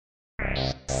All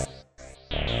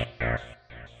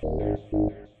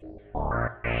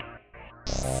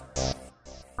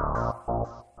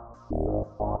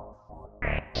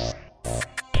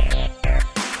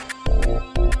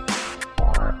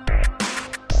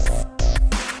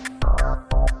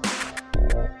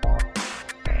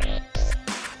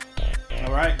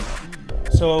right.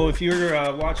 So if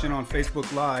you're watching on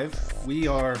Facebook Live, we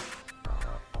are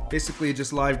basically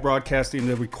just live broadcasting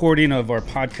the recording of our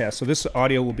podcast. So this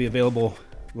audio will be available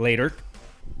later.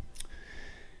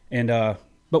 And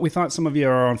but we thought some of you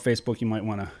are on Facebook, you might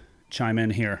want to chime in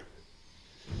here.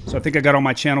 So I think I got all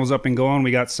my channels up and going.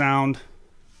 We got sound.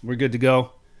 We're good to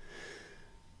go.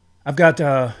 I've got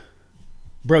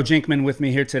Bro Jinkmann with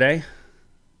me here today.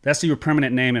 That's your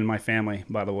permanent name in my family,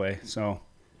 by the way. So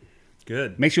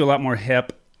good. Makes you a lot more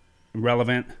hip,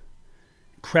 relevant,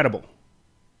 credible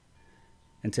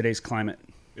in today's climate.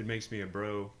 It makes me a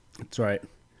bro. That's right.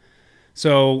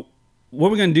 So what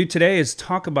we're going to do today is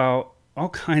talk about all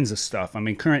kinds of stuff. I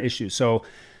mean, current issues. So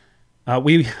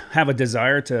we have a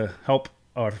desire to help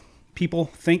our people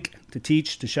think, to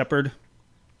teach, to shepherd.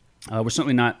 We're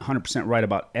certainly not 100% right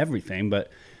about everything,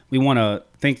 but we want to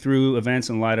think through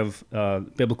events in light of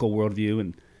biblical worldview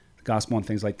and the gospel and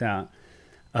things like that.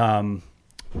 And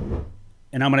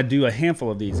I'm going to do a handful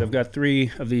of these. I've got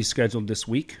 3 of these scheduled this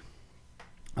week,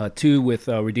 2 with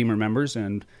Redeemer members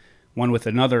and 1 with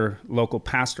another local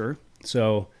pastor.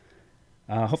 So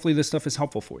hopefully this stuff is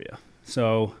helpful for you.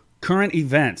 So current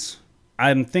events,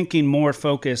 I'm thinking more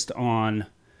focused on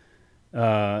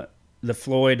the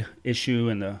Floyd issue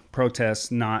and the protests,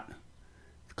 not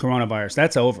coronavirus.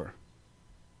 That's over.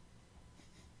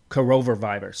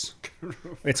 Coronavirus.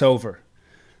 It's over.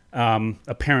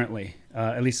 Apparently,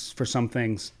 at least for some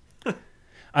things.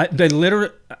 I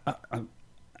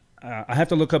have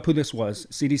to look up who this was.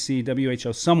 CDC,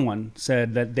 WHO, someone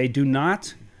said that they do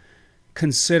not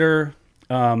consider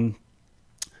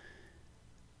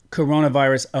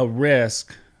coronavirus a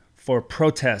risk for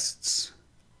protests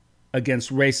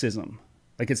against racism.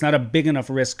 Like, it's not a big enough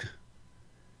risk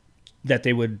that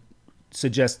they would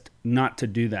suggest not to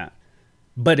do that.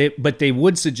 But they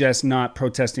would suggest not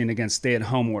protesting against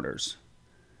stay-at-home orders.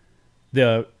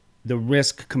 The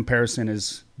risk comparison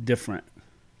is different.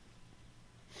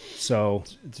 So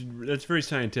that's very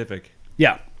scientific.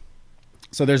 Yeah.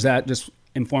 So there's that, just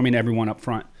informing everyone up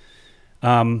front.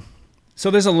 So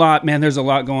there's a lot, man. There's a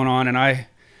lot going on,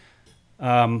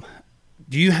 and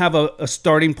do you have a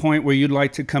starting point where you'd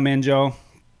like to come in, Joe?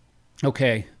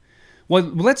 Okay. Well,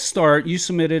 let's start. You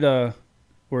submitted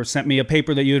or sent me a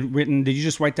paper that you had written. Did you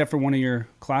just write that for one of your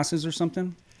classes or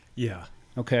something? Yeah.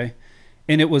 Okay.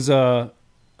 And it was an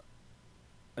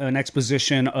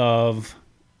exposition of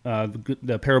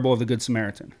the parable of the Good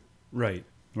Samaritan. Right.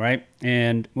 Right?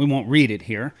 And we won't read it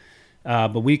here,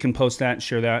 but we can post that and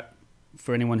share that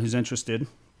for anyone who's interested.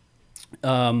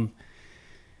 So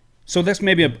that's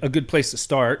maybe a good place to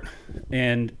start,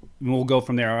 and we'll go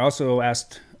from there. I also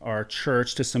asked our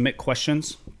church to submit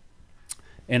questions,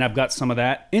 and I've got some of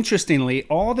that. Interestingly,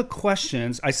 all the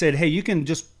questions, I said, hey, you can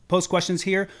just post questions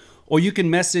here, or you can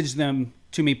message them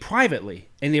to me privately,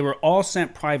 and they were all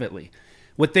sent privately.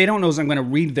 What they don't know is I'm going to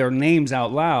read their names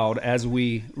out loud as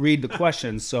we read the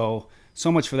questions, so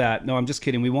much for that. No, I'm just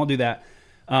kidding. We won't do that.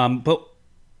 But,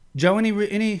 Joe,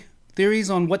 any theories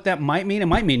on what that might mean? It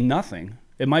might mean nothing.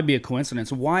 It might be a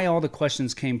coincidence. Why all the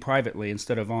questions came privately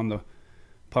instead of on the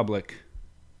public?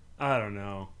 I don't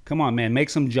know. Come on, man. Make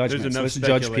some judgments. There's enough Let's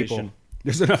speculation. judge people.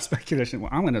 There's enough speculation. Well,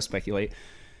 I'm going to speculate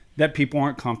that people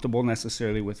aren't comfortable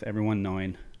necessarily with everyone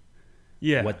knowing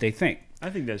what they think. I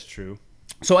think that's true.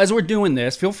 So as we're doing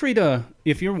this, feel free to,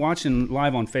 if you're watching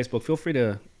live on Facebook, feel free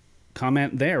to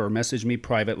comment there or message me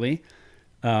privately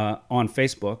on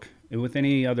Facebook with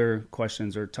any other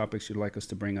questions or topics you'd like us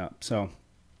to bring up. So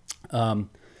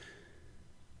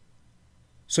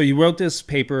you wrote this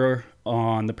paper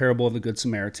on the parable of the Good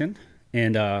Samaritan,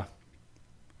 and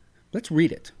let's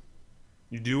read it.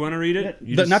 You do want to read it?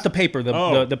 Not the paper,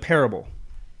 the parable.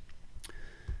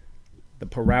 The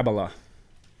parabola.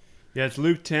 Yeah, it's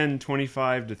Luke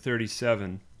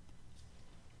 10:25-37.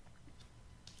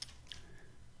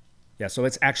 Yeah, so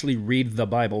let's actually read the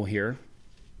Bible here,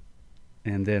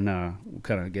 and then we'll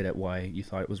kind of get at why you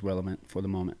thought it was relevant for the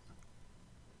moment.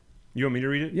 You want me to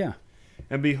read it? Yeah.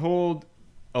 And behold,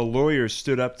 a lawyer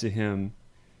stood up to him.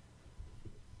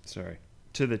 Let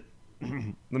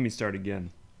me start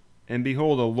again. And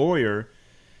behold, a lawyer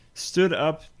stood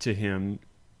up to him.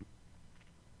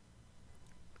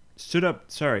 Stood up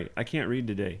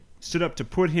to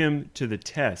put him to the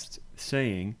test,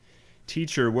 saying,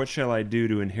 Teacher, what shall I do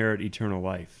to inherit eternal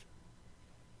life?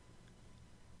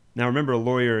 Now remember, a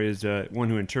lawyer is one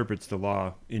who interprets the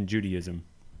law in Judaism,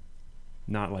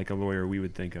 not like a lawyer we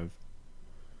would think of.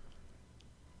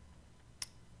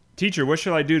 Teacher, what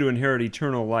shall I do to inherit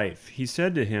eternal life? He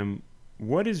said to him,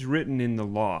 what is written in the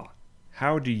law?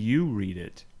 How do you read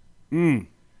it? And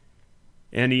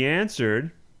he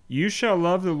answered, you shall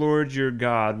love the Lord your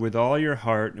God with all your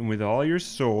heart and with all your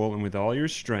soul and with all your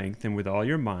strength and with all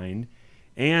your mind,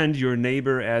 and your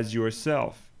neighbor as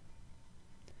yourself.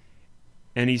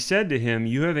 And he said to him,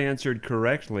 you have answered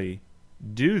correctly.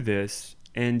 Do this,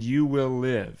 and you will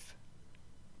live.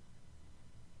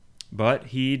 But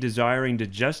he, desiring to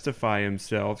justify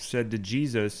himself, said to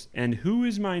Jesus, and who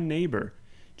is my neighbor?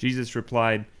 Jesus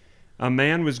replied, a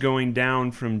man was going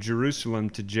down from Jerusalem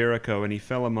to Jericho, and he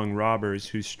fell among robbers,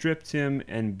 who stripped him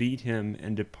and beat him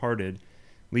and departed,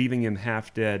 leaving him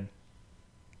half dead.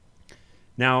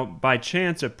 Now, by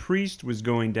chance, a priest was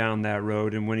going down that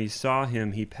road, and when he saw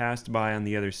him, he passed by on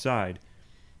the other side.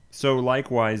 So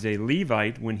likewise a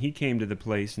Levite, when he came to the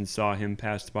place and saw him,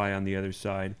 passed by on the other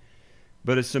side.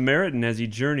 But a Samaritan, as he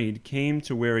journeyed, came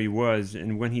to where he was,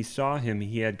 and when he saw him,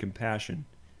 he had compassion.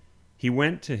 He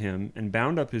went to him and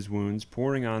bound up his wounds,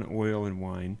 pouring on oil and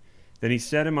wine. Then he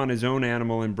set him on his own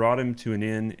animal and brought him to an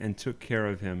inn and took care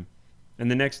of him.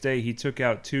 And the next day he took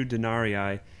out 2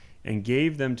 denarii and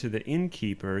gave them to the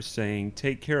innkeeper, saying,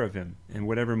 take care of him, and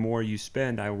whatever more you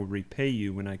spend I will repay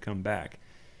you when I come back.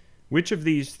 Which of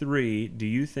these 3 do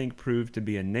you think proved to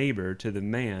be a neighbor to the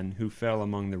man who fell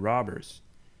among the robbers?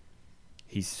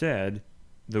 He said,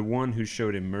 the one who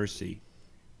showed him mercy.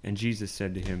 And Jesus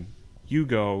said to him, you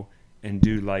go and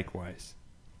do likewise.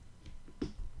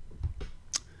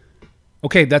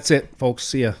 Okay, that's it, folks.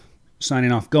 See ya.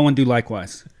 Signing off. Go and do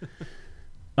likewise.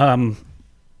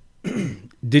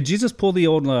 Did Jesus pull the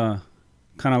old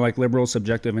kind of like liberal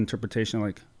subjective interpretation,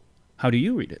 like, how do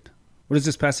you read it? What does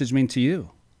this passage mean to you?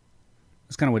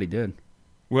 That's kind of what he did.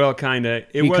 Well, kind of.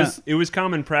 It was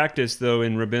common practice, though,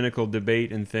 in rabbinical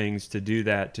debate and things to do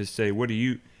that, to say,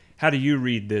 how do you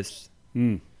read this?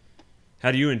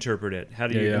 How do you interpret it? How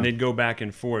do you? And they'd go back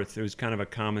and forth. It was kind of a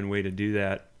common way to do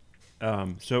that.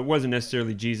 So it wasn't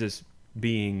necessarily Jesus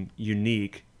being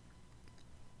unique.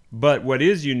 But what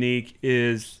is unique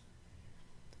is,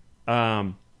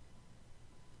 well,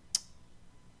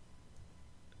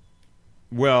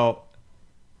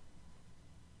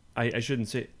 I shouldn't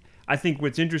say. I think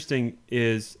what's interesting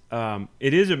is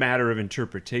it is a matter of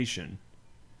interpretation,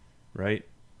 right?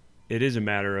 It is a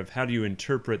matter of how do you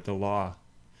interpret the law.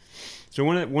 So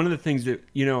one of the things that,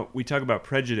 we talk about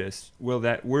prejudice. Well,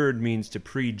 that word means to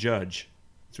prejudge.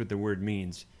 That's what the word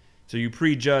means. So you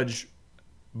prejudge,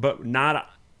 but not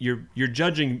you're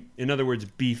judging, in other words,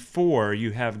 before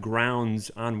you have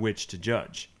grounds on which to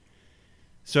judge.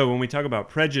 So when we talk about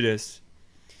prejudice,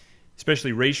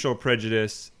 especially racial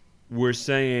prejudice, we're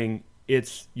saying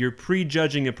you're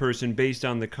prejudging a person based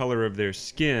on the color of their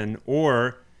skin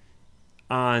or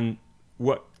on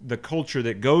what the culture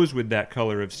that goes with that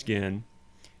color of skin,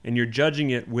 and you're judging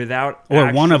it without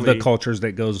one of the cultures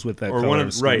that goes with that color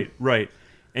of skin. Right.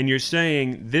 And you're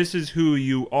saying, this is who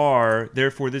you are,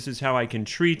 therefore this is how I can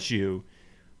treat you,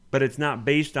 but it's not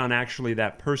based on actually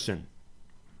that person.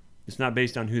 It's not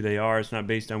based on who they are. It's not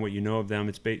based on what you know of them.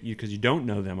 It's because you don't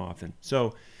know them often.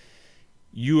 So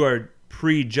you are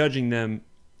prejudging them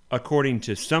according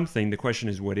to something. The question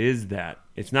is, what is that?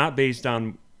 It's not based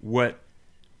on what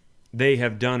they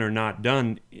have done or not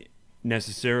done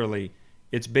necessarily.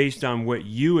 It's based on what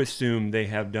you assume they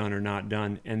have done or not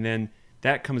done, and then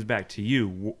that comes back to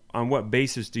you. On what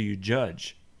basis do you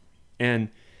judge? And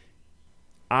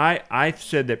I've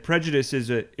said that prejudice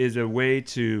is a way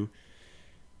to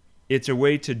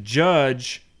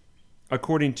judge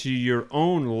according to your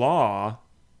own law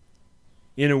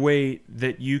in a way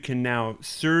that you can now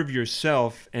serve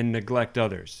yourself and neglect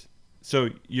others. So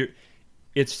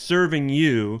it's serving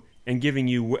you and giving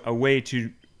you a way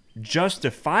to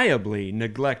justifiably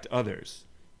neglect others.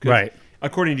 Right.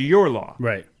 According to your law.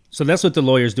 Right. So that's what the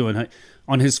lawyer's doing.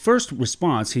 On his first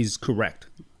response, he's correct.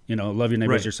 Love your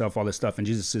neighbor as yourself, all this stuff. And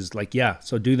Jesus is like, yeah,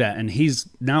 so do that. And he's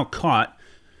now caught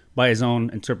by his own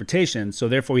interpretation. So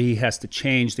therefore, he has to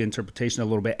change the interpretation a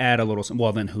little bit, add a little,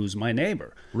 well, then who's my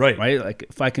neighbor? Right. Like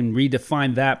if I can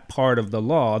redefine that part of the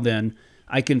law, then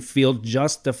I can feel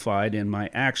justified in my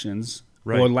actions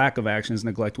or lack of actions,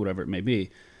 neglect, whatever it may be.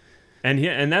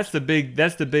 And that's the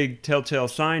big telltale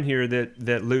sign here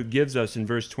that Luke gives us in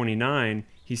verse 29.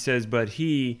 He says, but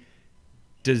he,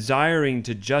 desiring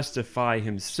to justify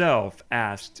himself,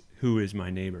 asked, who is my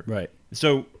neighbor? Right.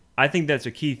 So I think that's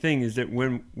a key thing, is that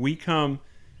when we come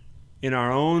in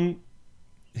our own...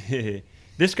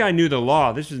 This guy knew the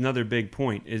law. This is another big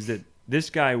point, is that this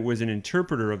guy was an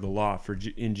interpreter of the law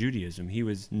in Judaism. He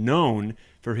was known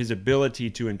for his ability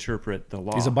to interpret the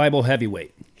law. He's a Bible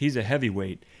heavyweight. He's a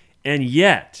heavyweight. And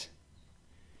yet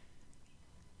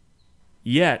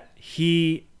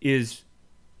his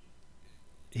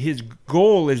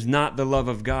goal is not the love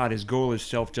of God. His goal is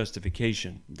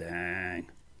self-justification. Dang.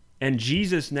 And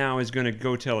Jesus now is going to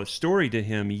go tell a story to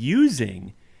him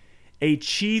using a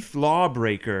chief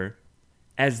lawbreaker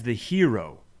as the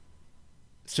hero.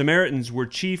 Samaritans were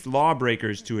chief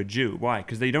lawbreakers to a Jew. Why?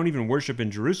 Because they don't even worship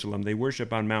in Jerusalem. They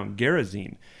worship on Mount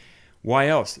Gerizim. Why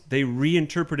else? They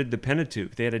reinterpreted the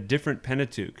Pentateuch. They had a different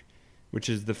Pentateuch, which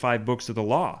is the 5 books of the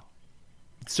law.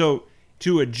 So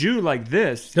to a Jew like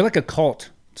this... They're like a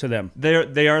cult to them.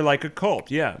 They are like a cult,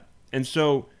 yeah. And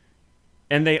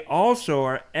they also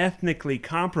are ethnically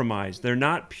compromised. They're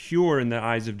not pure in the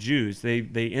eyes of Jews.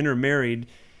 They intermarried.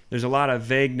 There's a lot of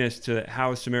vagueness to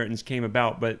how Samaritans came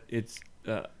about, but it's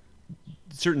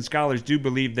certain scholars do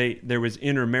believe there was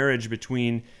intermarriage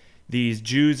between these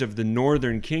Jews of the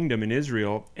northern kingdom in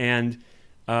Israel and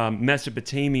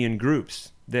Mesopotamian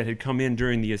groups that had come in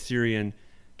during the Assyrian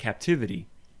captivity.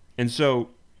 And so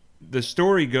the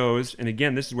story goes, and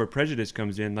again, this is where prejudice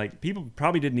comes in, like people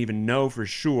probably didn't even know for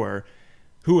sure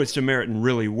who a Samaritan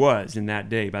really was in that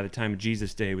day by the time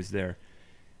Jesus' day was there.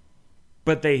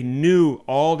 But they knew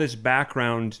all this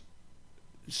background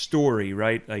story,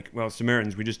 right? Like, well,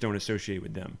 Samaritans, we just don't associate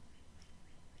with them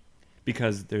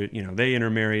because they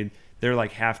intermarried. They're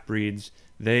like half-breeds.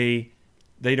 They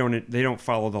don't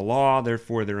follow the law,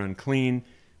 therefore they're unclean,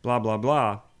 blah, blah,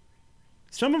 blah.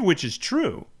 Some of which is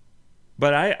true.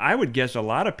 But I would guess a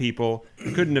lot of people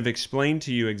couldn't have explained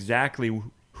to you exactly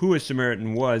who a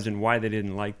Samaritan was and why they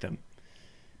didn't like them.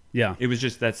 Yeah. It was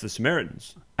just, that's the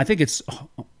Samaritans. I think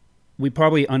we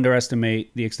probably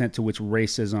underestimate the extent to which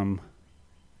racism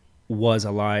was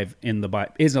alive in the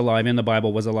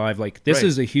Bible, was alive. Like, this Right.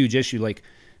 is a huge issue. Like,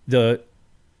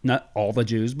 not all the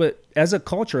Jews, but as a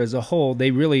culture as a whole,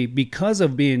 they really, because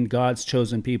of being God's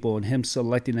chosen people and him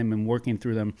selecting them and working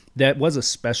through them, that was a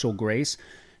special grace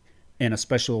and a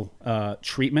special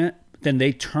treatment. Then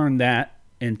they turned that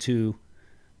into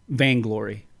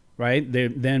vainglory, right? They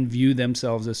then view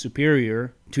themselves as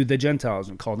superior to the Gentiles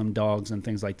and call them dogs and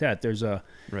things like that.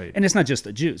 Right. And it's not just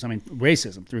the Jews. I mean,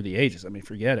 racism through the ages. I mean,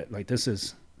 forget it. Like, this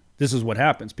is what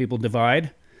happens. People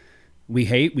divide. We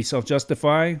hate. We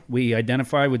self-justify. We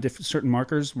identify with certain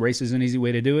markers. Race is an easy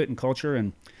way to do it in culture,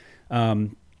 and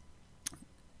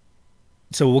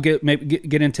so we'll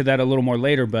get into that a little more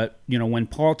later. But when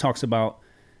Paul talks about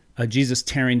Jesus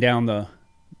tearing down the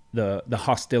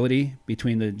hostility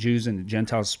between the Jews and the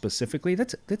Gentiles specifically,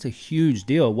 that's a huge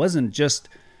deal. It wasn't just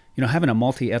having a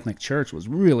multi-ethnic church was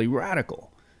really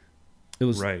radical. It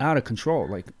was Right. out of control.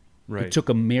 Like, Right. it took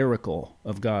a miracle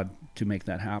of God to make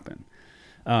that happen.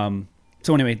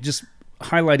 So anyway, just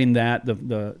highlighting that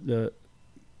the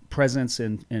presence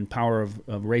and power of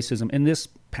racism in this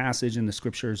passage in the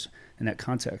scriptures in that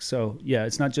context. So yeah,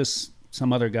 it's not just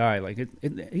some other guy. Like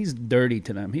he's dirty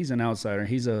to them. He's an outsider.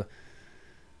 He's the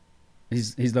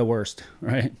worst,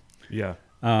 right? Yeah.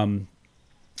 And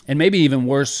maybe even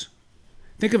worse.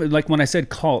 Think of it like when I said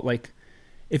cult. Like,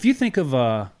 if you think of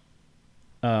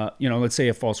let's say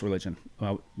a false religion.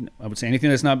 I would say anything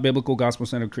that's not biblical,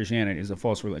 gospel-centered Christianity is a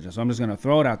false religion. So I'm just going to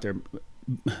throw it out there.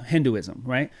 Hinduism,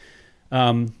 right?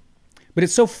 But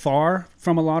it's so far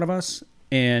from a lot of us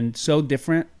and so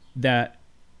different that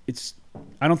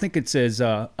I don't think it's as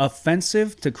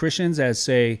offensive to Christians as,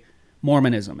 say,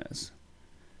 Mormonism is.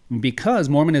 Because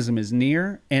Mormonism is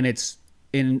near, and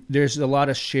there's a lot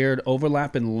of shared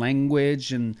overlap in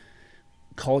language and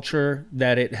culture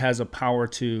that it has a power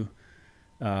to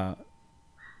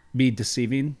be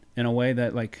deceiving in a way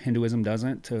that like Hinduism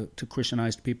doesn't to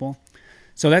Christianized people.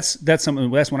 So that's something.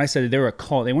 That's when I said they were a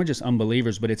cult. They weren't just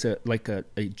unbelievers, but it's a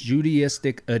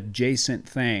Judaistic adjacent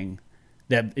thing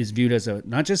that is viewed as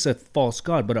not just a false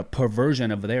god, but a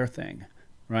perversion of their thing,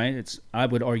 right? I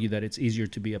would argue that it's easier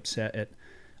to be upset at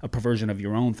a perversion of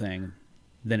your own thing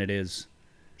than it is.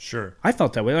 Sure. I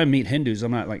felt that way. I meet Hindus.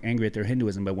 I'm not like angry at their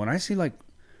Hinduism, but when I see like,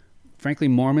 frankly,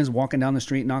 Mormons walking down the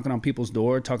street, knocking on people's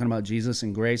door, talking about Jesus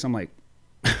and grace, I'm like,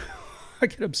 I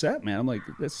get upset, man. I'm like,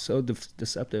 that's so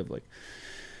deceptive. Like,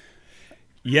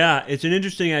 yeah, it's an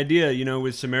interesting idea,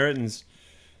 with Samaritans.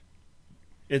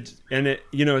 It's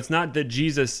not that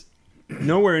Jesus.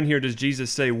 Nowhere in here does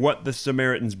Jesus say what the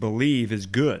Samaritans believe is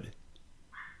good.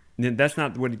 That's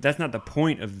not the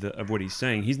point of what he's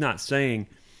saying. He's not saying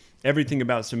everything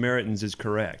about Samaritans is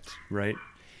correct, right?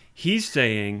 He's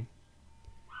saying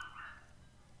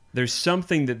there's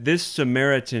something that this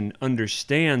Samaritan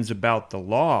understands about the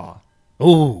law.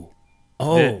 oh,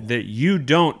 Oh. that you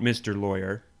don't, Mr.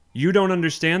 Lawyer. You don't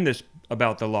understand this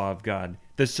about the law of God.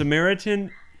 The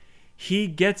Samaritan, he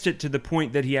gets it to the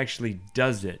point that he actually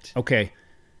does it. Okay.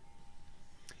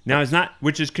 Now, it's not,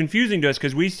 which is confusing to us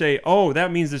because we say, oh,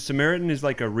 that means the Samaritan is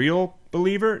like a real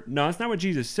believer. No, that's not what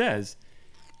Jesus says.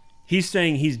 He's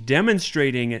saying he's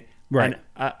demonstrating it, Right.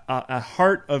 a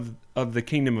heart of the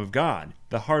kingdom of God,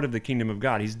 the heart of the kingdom of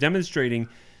God. He's demonstrating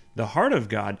the heart of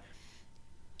God.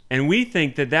 And we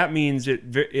think that that means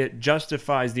it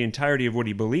justifies the entirety of what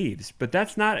he believes. But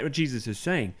that's not what Jesus is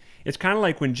saying. It's kind of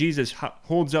like when Jesus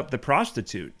holds up the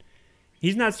prostitute.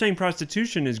 He's not saying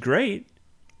prostitution is great.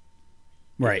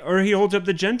 Right. Or he holds up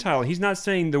the Gentile. He's not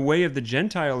saying the way of the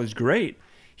Gentile is great.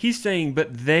 He's saying,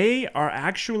 but they are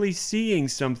actually seeing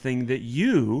something that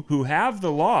you, who have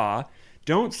the law,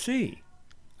 don't see.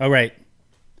 All right.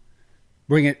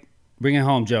 Bring it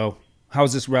home, Joe. How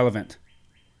is this relevant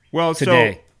Well,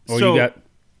 today? Go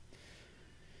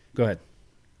ahead.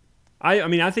 I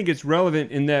mean, I think it's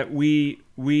relevant in that we're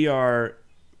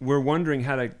wondering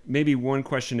how to. Maybe one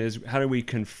question is, how do we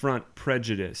confront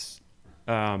prejudice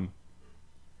in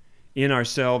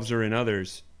ourselves or in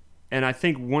others? And I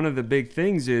think one of the big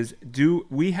things is, do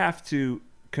we have to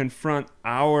confront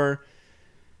our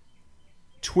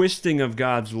twisting of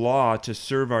God's law to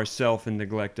serve ourselves and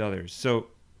neglect others? So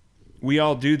we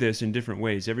all do this in different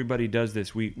ways. Everybody does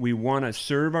this. We want to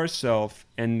serve ourselves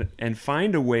and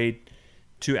find a way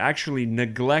to actually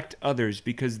neglect others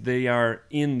because they are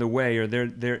in the way or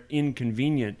they're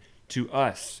inconvenient to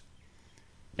us.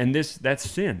 And that's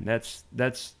sin.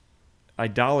 That's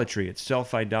idolatry. It's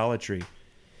self-idolatry.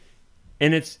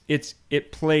 And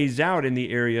it plays out in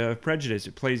the area of prejudice.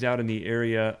 It plays out in the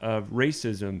area of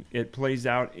racism. It plays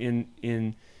out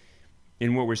in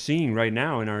what we're seeing right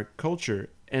now in our culture.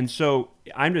 And so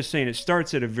I'm just saying it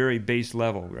starts at a very base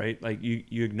level, right? Like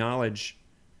you acknowledge,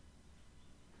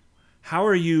 how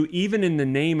are you, even in the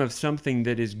name of something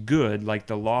that is good, like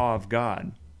the law of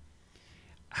God,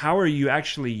 how are you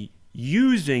actually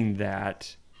using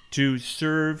that to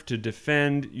serve, to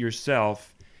defend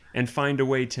yourself, and find a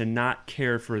way to not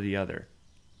care for the other?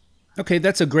 Okay,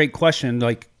 that's a great question.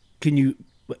 Like, can you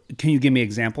give me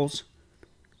examples?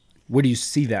 Where do you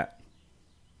see that?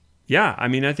 Yeah, I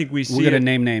mean, I think we see We're going to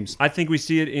name names. I think we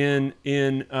see it in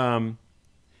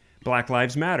Black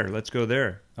Lives Matter. Let's go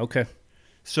there. Okay.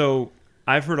 So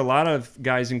I've heard a lot of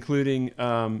guys, including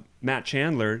Matt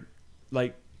Chandler,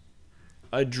 like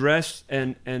address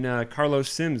and Carlos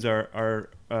Sims, our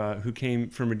who came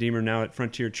from Redeemer, now at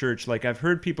Frontier Church. Like, I've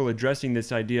heard people addressing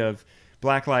this idea of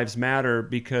Black Lives Matter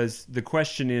because the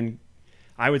question in,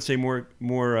 I would say, more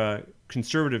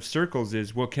conservative circles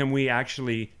is, well, can we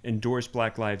actually endorse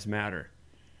Black Lives Matter?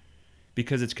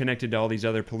 Because it's connected to all these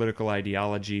other political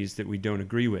ideologies that we don't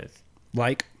agree with.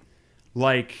 Like,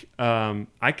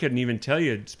 I couldn't even tell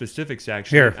you specifics,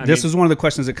 actually. Here, this is one of the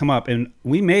questions that come up, and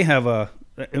we may have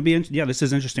this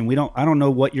is interesting. I don't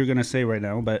know what you're going to say right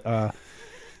now, but I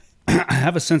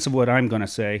have a sense of what I'm going to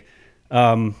say.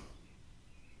 I'll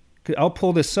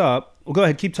pull this up. Well, go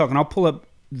ahead, keep talking. I'll pull up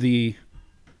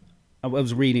I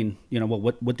was reading,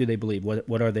 what do they believe?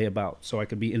 What are they about? So I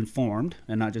could be informed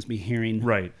and not just be hearing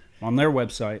right on their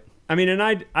website. I mean, and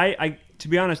I to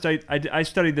be honest, I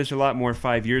studied this a lot more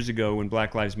 5 years ago when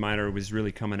Black Lives Matter was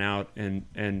really coming out, and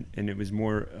it was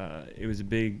more, it was a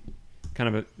big,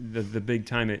 kind of the big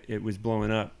time it was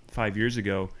blowing up 5 years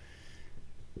ago.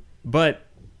 But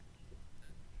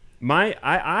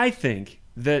I think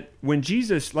that when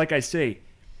Jesus, like I say,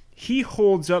 he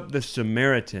holds up the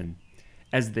Samaritan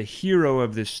as the hero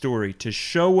of this story to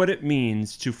show what it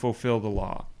means to fulfill the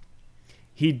law.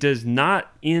 He does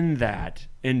not in that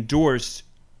endorse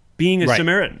being a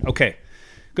Samaritan. Okay,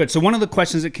 good. So one of the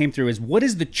questions that came through is, what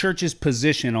is the church's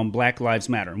position on Black Lives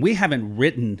Matter? And we haven't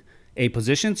written a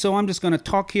position, so I'm just going to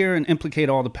talk here and implicate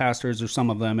all the pastors or some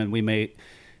of them, and we may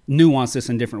nuance this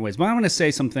in different ways. But I'm going to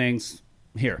say some things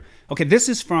here. Okay, this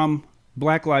is from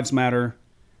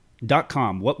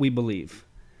blacklivesmatter.com, what we believe.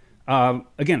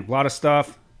 Again, a lot of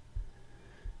stuff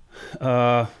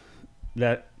that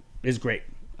is great.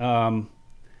 Well,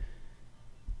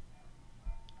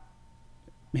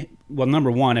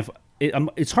 number one,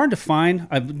 it's hard to find.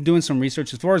 I've been doing some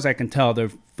research. As far as I can tell,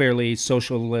 they're fairly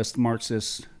socialist,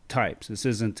 Marxist types. This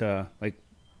isn't I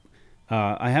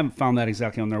haven't found that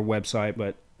exactly on their website,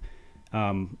 but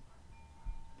a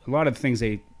lot of the things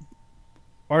they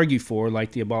argue for,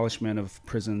 like the abolishment of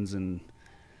prisons and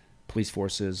police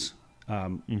forces,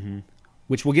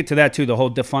 which we'll get to that too, the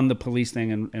whole defund the police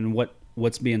thing and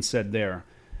what's being said there.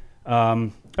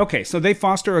 Okay, so they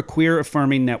foster a queer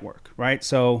affirming network, right?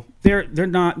 So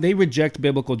they reject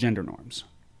biblical gender norms,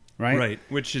 right? Right,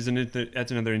 which is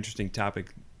that's another interesting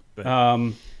topic.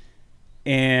 But.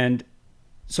 And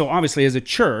so obviously as a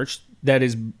church that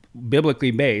is biblically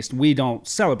based, we don't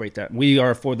celebrate that. We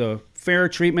are for the fair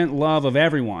treatment, love of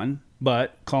everyone,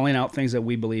 but calling out things that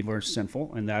we believe are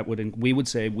sinful. And that we would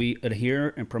say we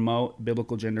adhere and promote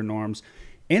biblical gender norms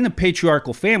and the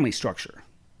patriarchal family structure.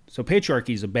 So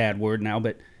patriarchy is a bad word now,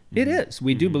 but it is.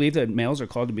 We do believe that males are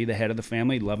called to be the head of the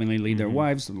family, lovingly lead their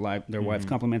wives, their wives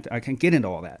compliment. I can't get into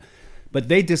all that. But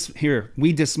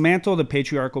we dismantle the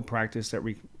patriarchal practice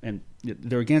and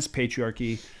they're against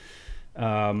patriarchy.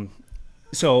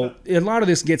 So a lot of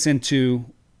this gets into,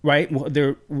 right?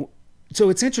 So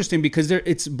it's interesting because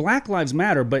it's Black Lives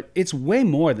Matter, but it's way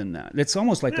more than that. It's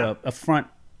almost like a front,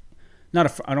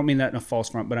 I don't mean that in a false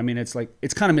front, but I mean, it's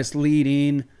kind of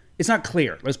misleading. It's not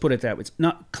clear. Let's put it that way. It's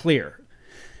not clear.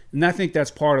 And I think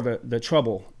that's part of the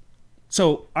trouble.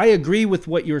 So I agree with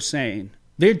what you're saying.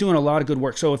 They're doing a lot of good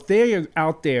work. So if they are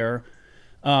out there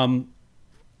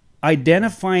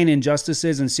identifying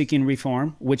injustices and seeking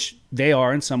reform, which they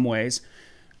are in some ways,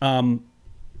 I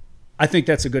think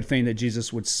that's a good thing that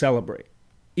Jesus would celebrate,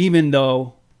 even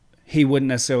though he wouldn't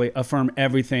necessarily affirm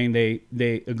everything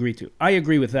they agree to. I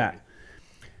agree with that.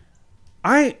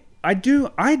 I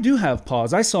do have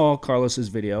pause. I saw Carlos's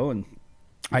video and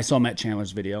I saw Matt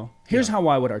Chandler's video. Here's how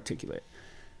I would articulate.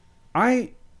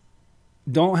 I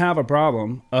don't have a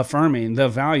problem affirming the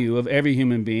value of every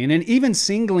human being and even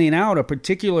singling out a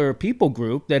particular people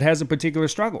group that has a particular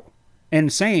struggle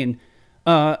and saying,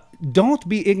 don't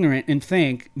be ignorant and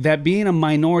think that being a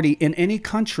minority in any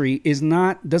country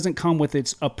doesn't come with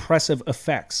its oppressive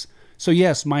effects. So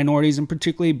yes, minorities and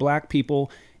particularly black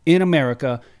people in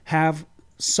America have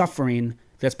suffering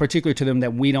that's particular to them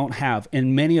that we don't have.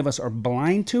 And many of us are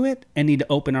blind to it and need to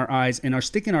open our eyes and are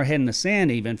sticking our head in the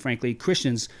sand even, frankly.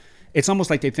 Christians, it's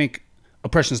almost like they think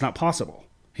oppression is not possible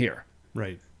here.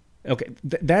 Right. Okay,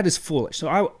 that is foolish.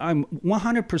 So I'm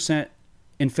 100%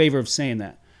 in favor of saying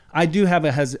that. I do have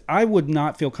I would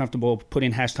not feel comfortable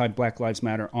putting hashtag Black Lives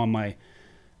Matter on my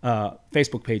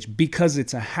Facebook page because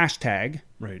it's a hashtag.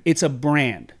 Right. It's a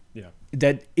brand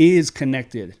that is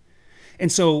connected.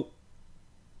 And so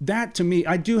that to me,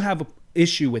 I do have an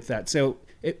issue with that. So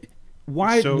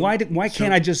why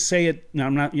can't I just say it?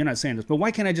 No, you're not saying this, but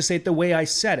why can't I just say it the way I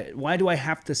said it? Why do I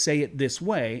have to say it this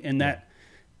way? And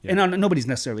and nobody's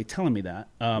necessarily telling me that.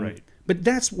 Right. But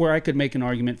that's where I could make an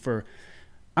argument for,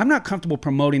 I'm not comfortable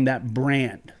promoting that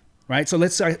brand, right? So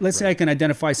let's say I can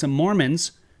identify some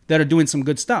Mormons that are doing some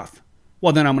good stuff.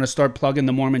 Well, then I'm going to start plugging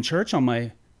the Mormon church on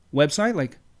my website.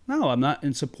 Like, no, I'm not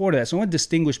in support of that. So I want to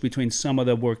distinguish between some of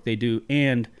the work they do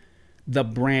and the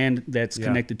brand that's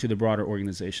connected to the broader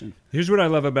organization. Here's what I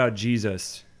love about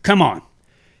Jesus. Come on.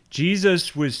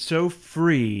 Jesus was so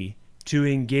free to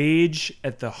engage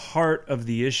at the heart of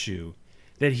the issue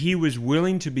that he was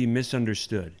willing to be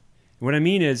misunderstood. What I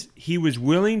mean is he was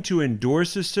willing to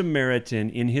endorse a Samaritan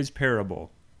in his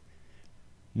parable,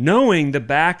 knowing the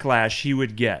backlash he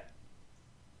would get.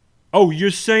 Oh, you're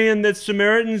saying that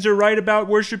Samaritans are right about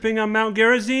worshiping on Mount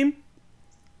Gerizim?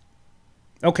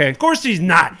 Okay. Of course he's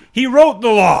not. He wrote the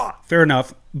law. Fair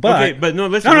enough. But okay, but no,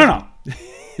 listen. No.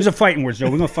 There's a fighting words, Joe.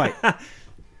 We're going to fight.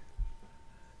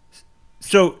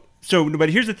 So, but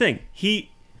here's the thing.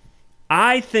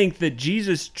 I think that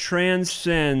Jesus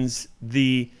transcends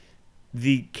the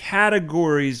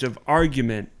categories of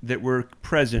argument that were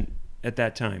present at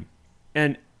that time.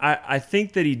 And I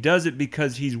think that he does it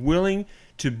because he's willing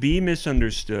to be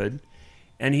misunderstood,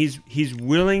 and he's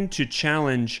willing to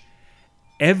challenge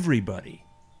everybody,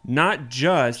 not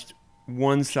just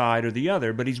one side or the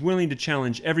other, but he's willing to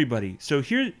challenge everybody. So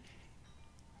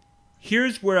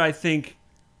here's where I think,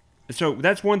 so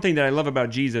that's one thing that I love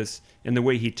about Jesus and the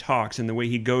way he talks and the way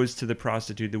he goes to the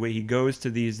prostitute, the way he goes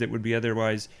to these that would be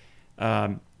otherwise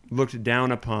looked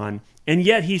down upon. And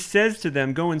yet he says to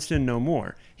them, go and sin no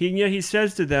more. Yet he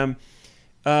says to them,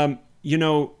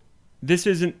 this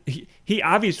isn't, he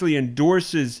obviously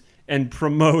endorses and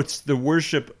promotes the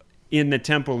worship in the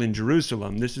temple in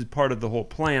Jerusalem. This is part of the whole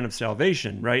plan of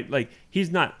salvation, right? Like he's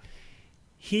not,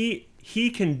 he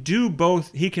can do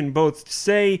both. He can both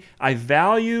say, I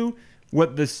value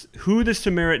who the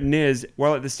Samaritan is,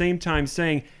 while at the same time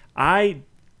saying, I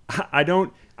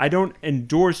don't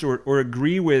endorse or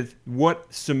agree with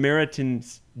what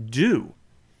Samaritans do.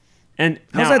 And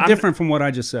how's that different from what I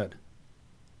just said?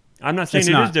 I'm not saying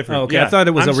it is different. Oh, okay. Yeah. I thought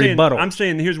it was rebuttal. I'm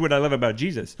saying here's what I love about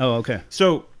Jesus. Oh, okay.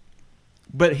 So,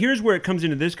 but here's where it comes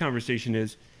into this conversation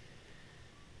is,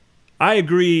 I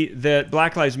agree that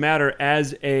Black Lives Matter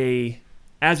as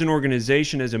an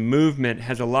organization, as a movement,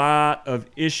 has a lot of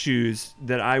issues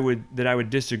that I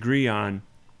would disagree on.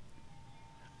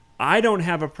 I don't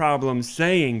have a problem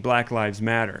saying Black Lives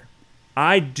Matter.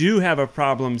 I do have a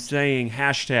problem saying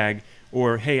hashtag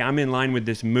or, hey, I'm in line with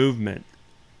this movement.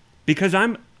 Because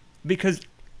I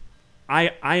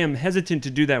am hesitant to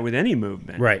do that with any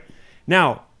movement. Right.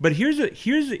 Now, but here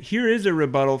is a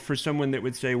rebuttal for someone that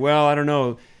would say, well, I don't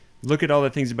know, look at all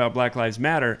the things about Black Lives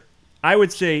Matter. I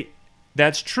would say,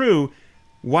 that's true.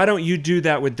 Why don't you do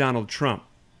that with Donald Trump?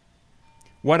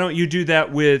 Why don't you do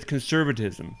that with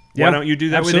conservatism? Yeah, why don't you do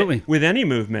that absolutely. with any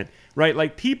movement? Right?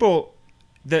 Like people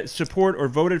that support or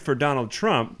voted for Donald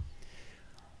Trump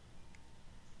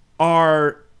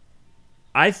are,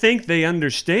 I think they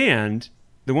understand,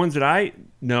 the ones that I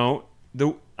know,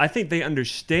 I think they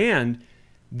understand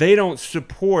they don't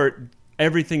support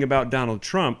everything about Donald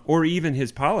Trump or even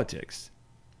his politics.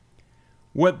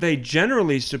 What they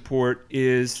generally support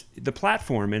is the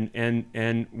platform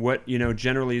and what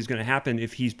generally is going to happen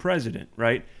if he's president,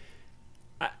 right?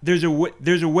 There's a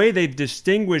way they've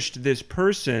distinguished this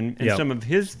person and some of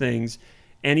his things,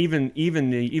 and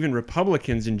even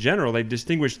Republicans in general, they've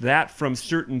distinguished that from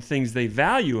certain things they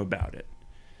value about it.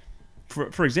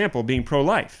 For example, being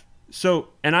pro-life. So,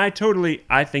 and I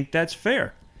think that's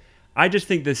fair. I just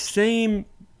think the same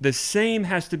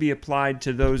has to be applied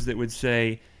to those that would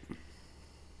say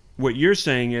what you're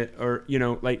saying, or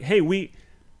like, hey, we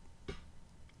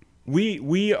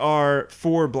are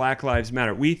for Black Lives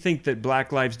Matter. We think that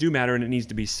Black lives do matter and it needs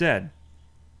to be said.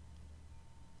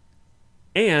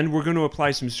 And we're going to apply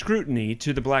some scrutiny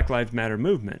to the Black Lives Matter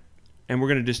movement. And we're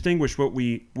going to distinguish what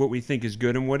we think is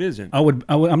good and what isn't.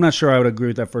 I'm not sure I would agree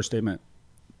with that first statement.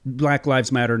 Black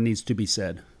Lives Matter needs to be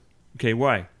said. Okay,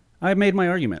 why? I made my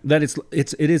argument that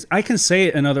it is. I can say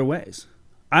it in other ways.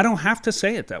 I don't have to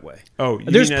say it that way. Oh,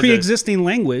 there's pre-existing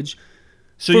language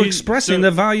for expressing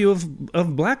the value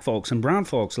of black folks and brown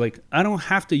folks. Like, I don't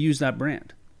have to use that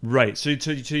brand. Right. So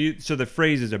the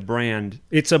phrase is a brand.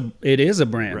 It is a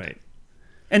brand. Right.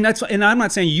 And I'm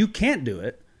not saying you can't do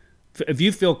it. If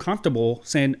you feel comfortable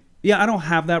saying, yeah, I don't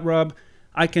have that rub,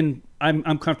 I'm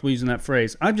comfortable using that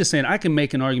phrase. I'm just saying I can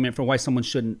make an argument for why someone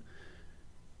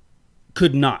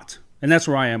could not. And that's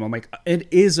where I am. I'm like, it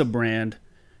is a brand.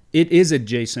 It is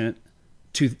adjacent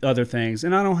to other things,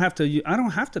 and I don't have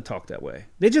to talk that way.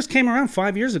 They just came around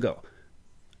 5 years ago.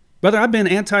 Brother, I've been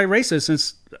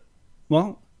anti-racist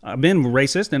I've been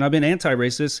racist and I've been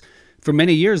anti-racist for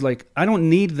many years. Like, I don't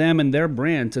need them and their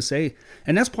brand to say,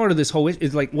 and that's part of this whole issue.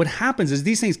 Is like, what happens is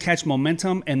these things catch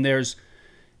momentum, and there's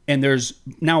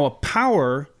now a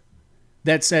power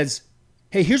that says,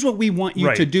 hey, here's what we want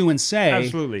you to do and say.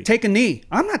 Absolutely. Take a knee.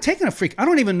 I'm not taking a freak. I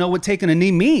don't even know what taking a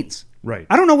knee means. Right.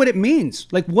 I don't know what it means.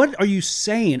 Like, what are you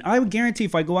saying? I would guarantee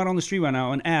if I go out on the street right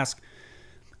now and ask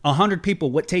 100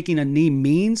 people what taking a knee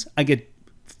means, I get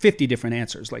 50 different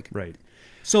answers. Like, right.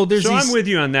 So I'm with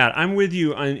you on that. I'm with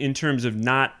you in terms of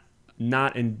not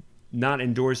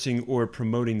endorsing or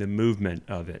promoting the movement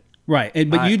of it. Right.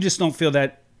 But you just don't feel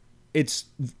that it's,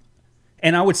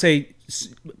 and I would say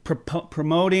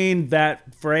promoting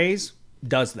that phrase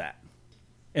does that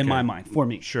in my mind, for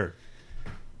me. Sure.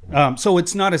 So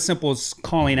it's not as simple as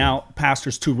calling out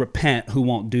pastors to repent who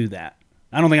won't do that.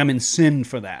 I don't think I'm in sin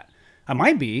for that. I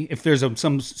might be if there's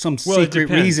some secret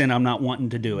reason I'm not wanting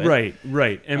to do it.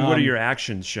 Right. And what are your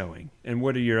actions showing? And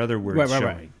what are your other words showing?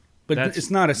 Right. But it's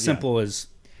not as simple as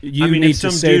you need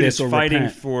to say this or repent. If some dude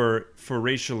is fighting for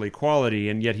racial equality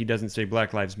and yet he doesn't say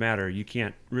Black Lives Matter, you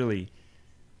can't really.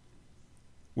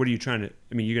 What are you trying to?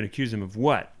 I mean, you're going to accuse him of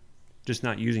what? Just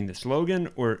not using the slogan,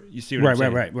 or you see what I'm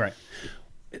saying? Right.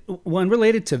 Well, and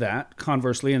related to that,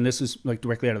 conversely, and this is like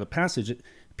directly out of the passage,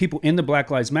 people in the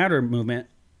Black Lives Matter movement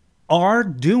are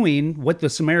doing what the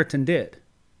Samaritan did.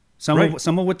 Some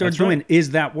of what they're doing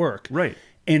is that work. Right.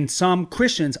 And some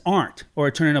Christians aren't, or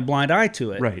are turning a blind eye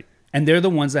to it. Right. And they're the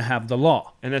ones that have the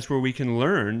law. And that's where we can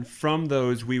learn from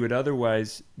those we would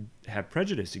otherwise have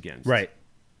prejudice against. Right.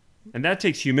 And that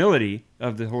takes humility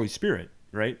of the Holy Spirit,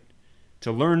 right?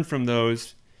 To learn from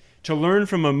those, to learn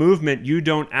from a movement you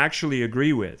don't actually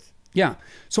agree with. Yeah.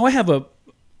 So I have a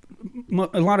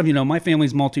lot of, my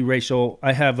family's multiracial.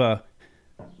 I have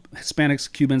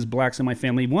Hispanics, Cubans, blacks in my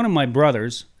family. One of my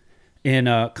brothers in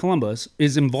Columbus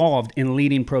is involved in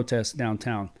leading protests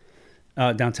downtown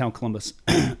Columbus.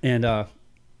 And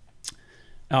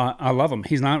I love him.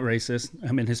 He's not racist.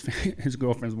 I mean, his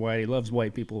girlfriend's white. He loves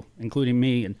white people, including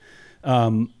me.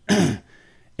 And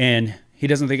he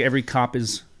doesn't think every cop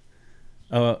is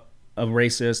a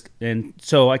racist. And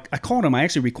so I called him. I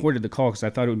actually recorded the call because I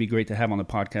thought it would be great to have on the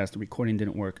podcast. The recording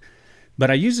didn't work.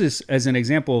 But I use this as an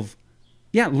example of,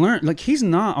 learn. Like, he's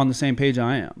not on the same page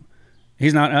I am.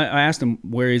 He's not. I asked him,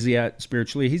 where is he at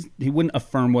spiritually? He wouldn't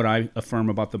affirm what I affirm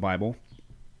about the Bible.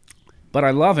 but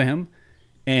I love him,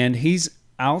 and he's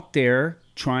out there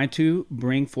trying to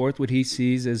bring forth what he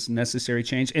sees as necessary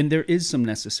change, and there is some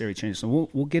necessary change. So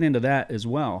we'll get into that as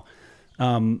well.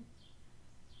 One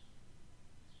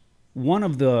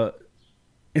of the,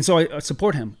 and so I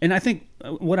support him, and I think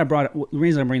the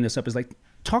reason I bring this up is like,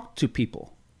 talk to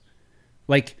people.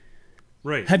 Like,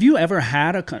 right? Have you ever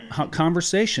had a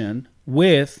conversation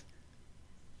with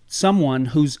someone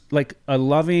who's like a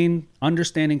loving,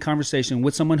 understanding conversation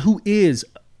with someone who is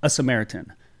a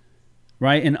Samaritan,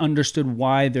 right? And understood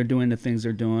why they're doing the things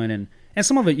they're doing. And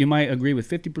some of it you might agree with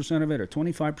 50% of it or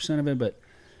 25% of it, but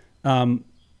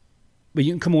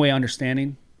you can come away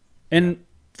understanding and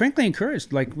frankly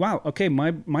encouraged. Like, wow, okay,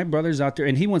 my brother's out there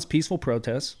and he wants peaceful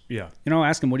protests. Yeah.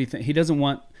 Ask him, what do you think? He doesn't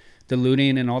want the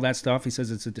looting and all that stuff. He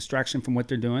says it's a distraction from what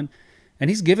they're doing. And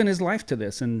he's given his life to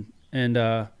this. And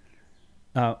that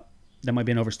might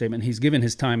be an overstatement. He's given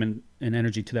his time and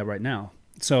energy to that right now.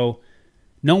 So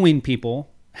knowing people,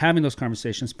 having those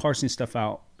conversations, parsing stuff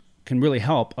out can really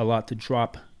help a lot to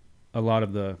drop a lot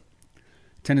of the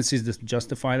tendencies to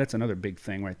justify. That's another big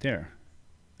thing right there.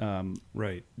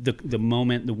 Right. The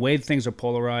moment, the way things are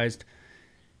polarized,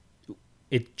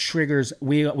 it triggers,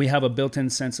 we have a built-in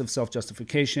sense of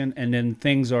self-justification, and then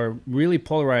things are really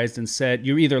polarized and said,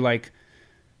 you're either like,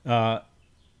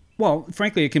 well,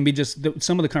 frankly, it can be just,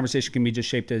 some of the conversation can be just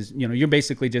shaped as, you're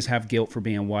basically just have guilt for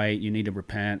being white. You need to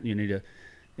repent. You need to,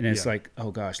 and it's like,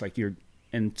 oh gosh, like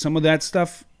and some of that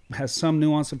stuff has some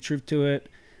nuance of truth to it,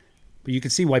 but you can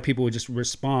see why people would just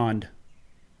respond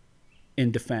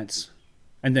in defense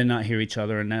and then not hear each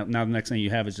other. And now the next thing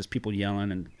you have is just people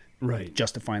yelling and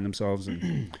justifying themselves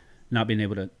and not being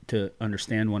able to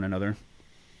understand one another.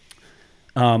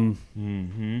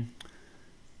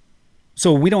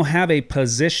 So we don't have a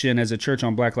position as a church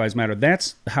on Black Lives Matter.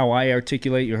 That's how I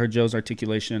articulate. You heard Joe's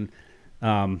articulation.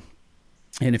 And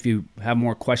if you have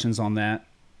more questions on that,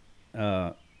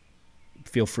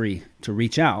 feel free to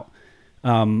reach out.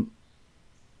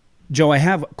 Joe, I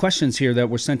have questions here that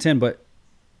were sent in, but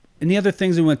any other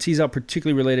things we want to tease out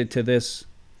particularly related to this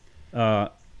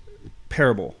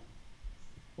parable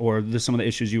or some of the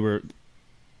issues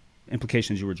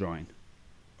implications you were drawing?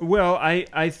 Well,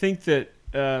 I think that,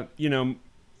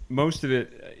 most of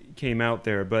it came out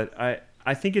there, but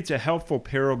I think it's a helpful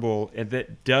parable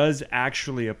that does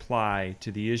actually apply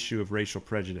to the issue of racial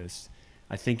prejudice.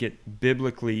 I think it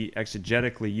biblically,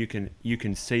 exegetically, you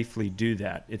can safely do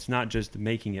that. It's not just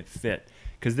making it fit,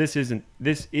 because this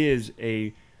is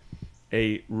a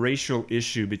racial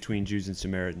issue between Jews and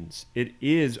Samaritans. It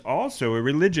is also a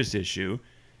religious issue.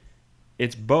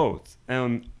 It's both.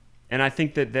 And I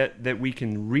think that we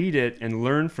can read it and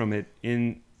learn from it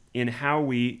in how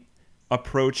we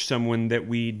approach someone that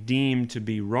we deem to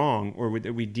be wrong or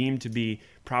that we deem to be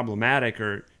problematic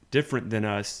or different than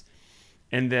us,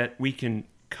 and that we can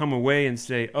come away and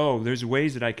say, oh, there's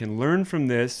ways that I can learn from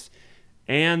this,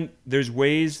 and there's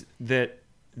ways that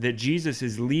Jesus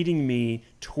is leading me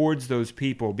towards those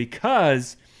people,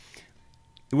 because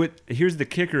here's the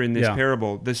kicker in this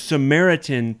parable. The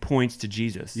Samaritan points to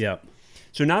Jesus. Yeah.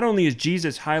 So not only is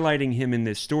Jesus highlighting him in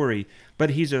this story, but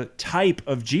he's a type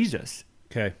of Jesus.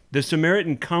 Okay. The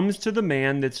Samaritan comes to the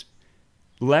man that's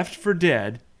left for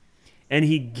dead, and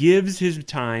he gives his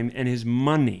time and his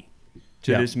money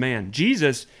to this man.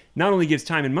 Jesus not only gives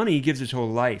time and money, he gives his whole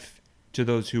life to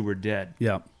those who were dead.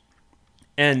 Yeah.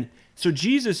 And so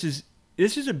this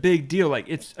is a big deal. Like,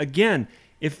 it's, again,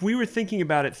 if we were thinking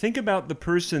about it, think about the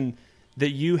person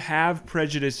that you have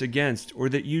prejudice against or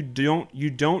that you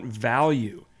don't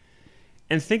value.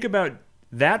 And think about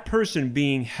that person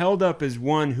being held up as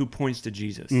one who points to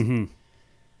Jesus.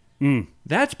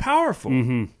 That's powerful.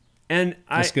 And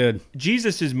that's good.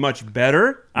 Jesus is much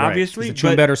better, obviously. He's a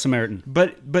true better Samaritan.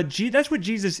 But that's what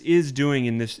Jesus is doing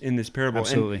in this parable.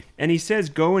 Absolutely. And he says,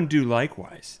 go and do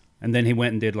likewise. And then he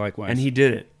went and did likewise. And he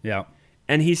did it. Yeah.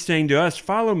 And he's saying to us,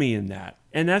 follow me in that.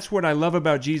 And that's what I love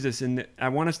about Jesus, and I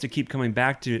want us to keep coming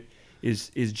back to is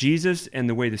Jesus, and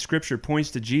the way the Scripture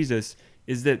points to Jesus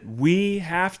is that we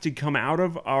have to come out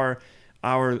of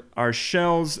our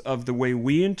shells of the way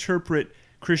we interpret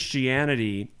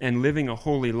Christianity and living a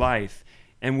holy life,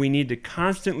 and we need to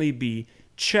constantly be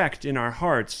checked in our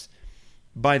hearts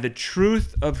by the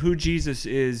truth of who Jesus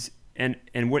is, and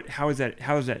how is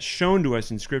that shown to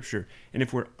us in Scripture. And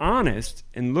if we're honest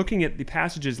and looking at the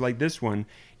passages like this one,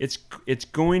 it's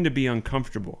going to be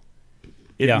uncomfortable.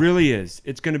 It really is.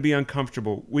 It's going to be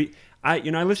uncomfortable. I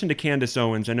listened to Candace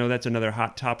Owens. I know that's another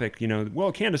hot topic.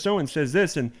 Well, Candace Owens says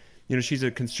this, and she's a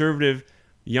conservative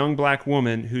young black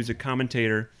woman who's a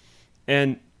commentator,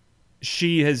 and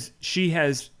she has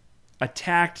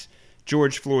attacked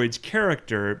George Floyd's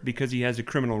character because he has a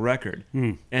criminal record,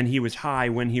 and he was high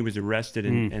when he was arrested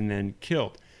and then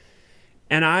killed.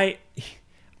 And I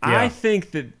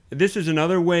think that this is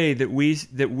another way that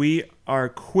we are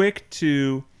quick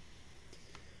to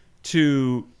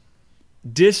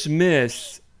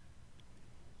dismiss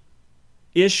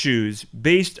issues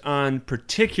based on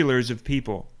particulars of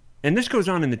people. And this goes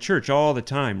on in the church all the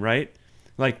time, right?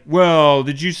 Like, well,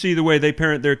 did you see the way they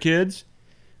parent their kids?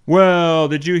 Well,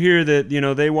 did you hear that,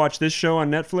 they watch this show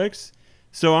on Netflix?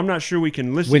 So I'm not sure we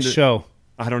can listen Which to... show?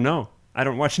 I don't know. I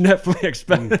don't watch Netflix,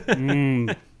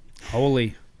 but...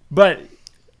 Holy. But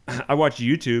I watch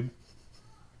YouTube.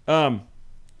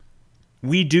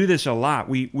 We do this a lot.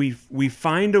 We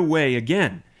find a way,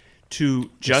 again, to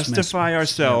justify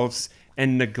ourselves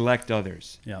and neglect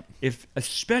others. Yep.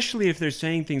 Especially if they're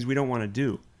saying things we don't want to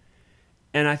do.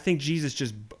 And I think Jesus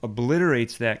just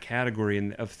obliterates that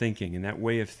category of thinking and that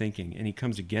way of thinking, and he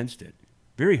comes against it.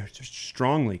 Very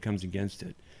strongly comes against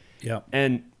it. Yep.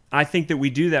 And I think that we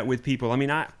do that with people. I mean,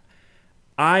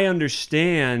 I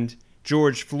understand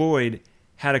George Floyd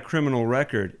had a criminal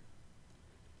record.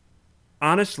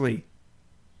 Honestly,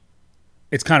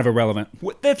 it's kind of irrelevant.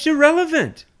 That's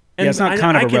irrelevant. And it's not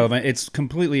irrelevant. It's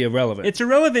completely irrelevant. It's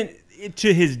irrelevant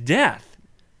to his death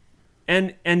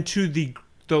and to the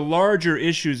larger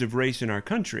issues of race in our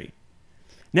country.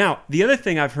 Now, the other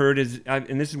thing I've heard is,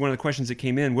 and this is one of the questions that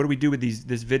came in, what do we do with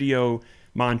this video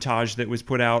montage that was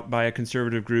put out by a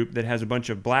conservative group that has a bunch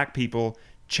of black people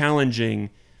challenging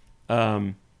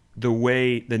the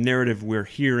narrative we're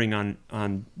hearing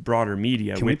on broader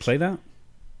media? Can we play that?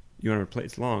 You want to play?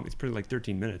 It's long. It's pretty like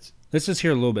 13 minutes. Let's just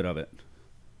hear a little bit of it.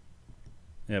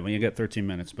 Yeah, when you get 13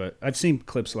 minutes. But I've seen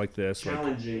clips like this.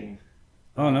 Challenging.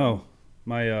 Oh, no.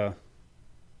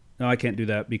 No, I can't do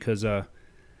that because I've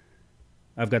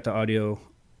got the audio.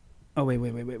 Oh,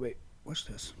 wait. Watch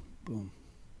this. Boom.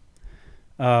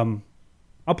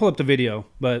 I'll pull up the video,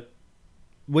 but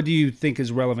what do you think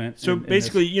is relevant? So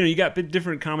basically, you got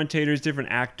different commentators, different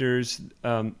actors,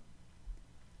 and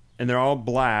they're all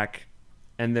black,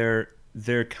 and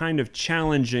they're kind of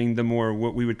challenging the more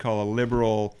what we would call a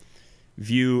liberal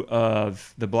view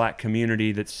of the black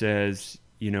community that says,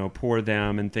 poor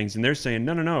them and things. And they're saying,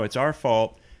 no, it's our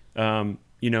fault.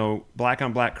 Black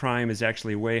on black crime is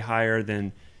actually way higher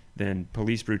than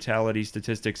police brutality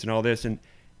statistics and all this. And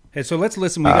hey, so let's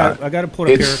listen. I got to put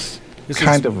up here.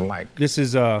 This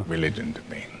is religion to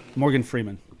me. Morgan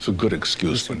Freeman. It's a good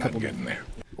excuse for not getting there.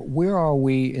 Where are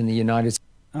we in the United States?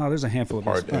 Oh, there's a handful of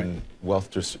part in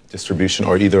wealth distribution,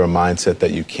 or either a mindset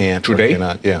that you can't Today? or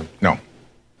cannot. Yeah. No.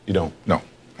 You don't? No,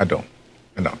 I don't.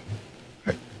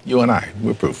 You and I,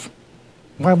 we're proof.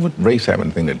 Why would race have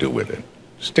anything to do with it?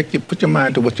 Put your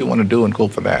mind to what you want to do and go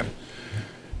for that.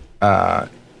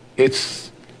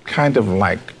 It's kind of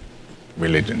like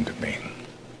religion to me.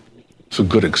 It's a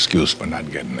good excuse for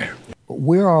not getting there.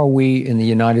 Where are we in the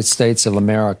United States of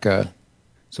America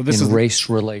so this in is race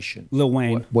relations? Lil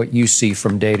Wayne. What you see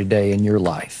from day to day in your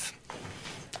life?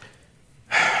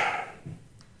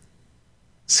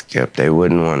 Skip, they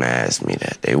wouldn't want to ask me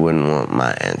that. They wouldn't want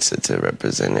my answer to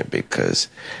represent it because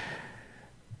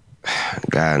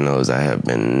God knows I have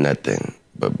been nothing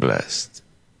but blessed.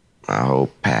 My whole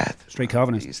path. Straight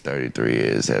Calvinist. These 33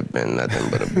 years have been nothing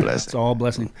but a blessing. It's all a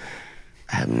blessing.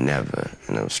 I have never,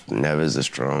 never is a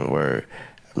strong word,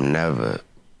 I've never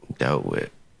dealt with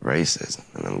racism,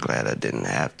 and I'm glad I didn't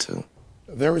have to.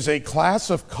 There is a class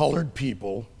of colored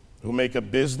people who make a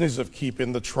business of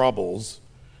keeping the troubles,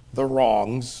 the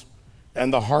wrongs,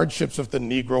 and the hardships of the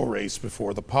Negro race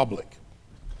before the public.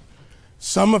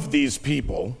 Some of these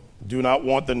people do not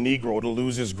want the Negro to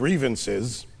lose his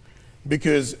grievances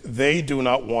because they do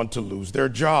not want to lose their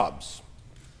jobs.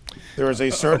 There is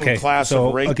a certain class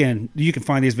of race. Again, you can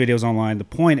find these videos online. The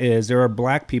point is there are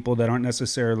black people that aren't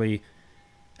necessarily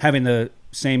having the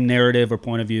same narrative or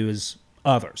point of view as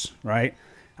others, right?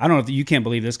 I don't know if you can't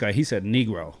believe this guy. He said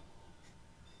Negro.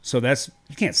 So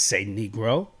you can't say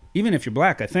Negro, even if you're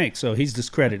black, I think. So he's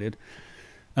discredited.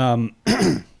 This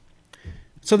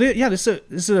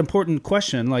is an important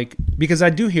question, because I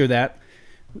do hear that.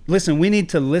 Listen, we need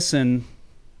to listen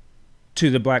to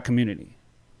the black community.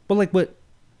 But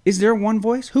is there one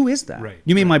voice? Who is that? Right.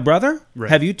 You mean my brother?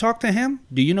 Right. Have you talked to him?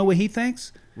 Do you know what he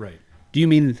thinks? Right. Do you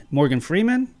mean Morgan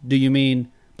Freeman? Do you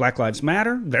mean Black Lives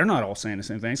Matter? They're not all saying the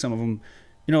same thing. Some of them,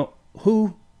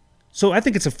 who? So I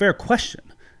think it's a fair question,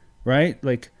 right?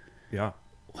 Yeah.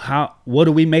 What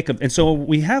do we make of? And so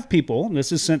we have people.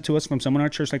 This is sent to us from someone in our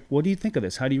church. What do you think of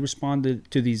this? How do you respond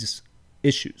to these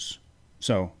issues?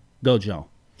 So go, Joe.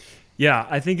 Yeah,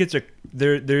 I think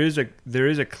there is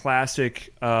a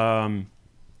classic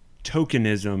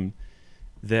tokenism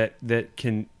that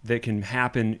can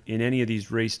happen in any of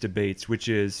these race debates, which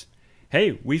is,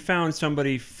 hey, we found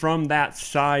somebody from that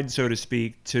side, so to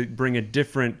speak, to bring a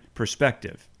different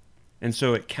perspective. And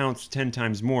so it counts 10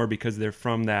 times more because they're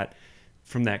from that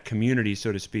community,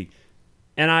 so to speak.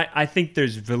 And I think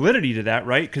there's validity to that,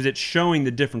 right? Because it's showing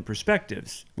the different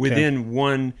perspectives within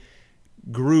one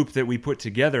group that we put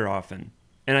together often.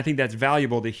 And I think that's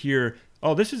valuable to hear,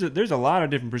 there's a lot of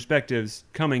different perspectives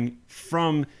coming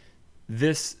from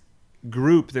this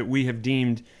group that we have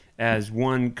deemed as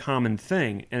one common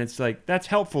thing. And it's like, that's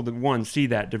helpful to, one, see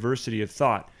that diversity of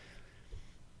thought.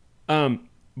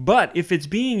 But if it's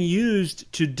being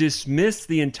used to dismiss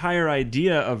the entire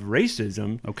idea of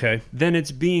racism, then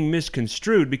it's being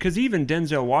misconstrued, because even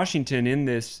Denzel Washington in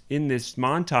this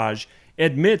montage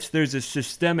admits there's a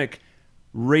systemic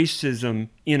racism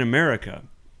in America.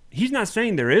 He's not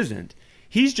saying there isn't.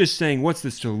 He's just saying, what's the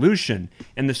solution?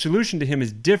 And the solution to him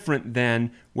is different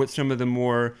than what some of the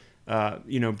more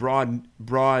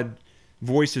broad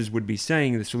voices would be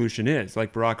saying the solution is,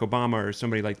 like Barack Obama or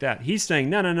somebody like that. He's saying,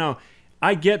 no.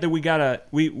 I get that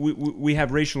we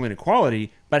have racial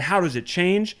inequality, but how does it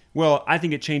change? Well, I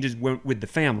think it changes with the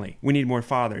family. We need more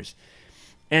fathers,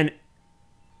 and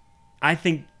I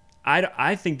think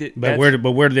that. But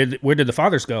where did the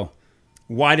fathers go?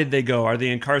 Why did they go? Are they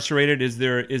incarcerated? Is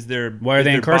there why are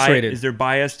they incarcerated? Is there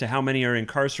bias to how many are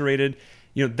incarcerated?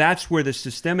 That's where the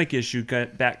systemic issue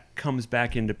that comes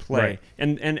back into play. Right.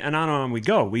 And on and on we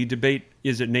go. We debate,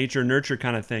 is it nature nurture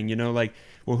kind of thing? Like,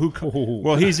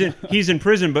 well, he's in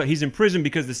prison, but he's in prison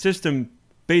because the system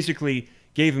basically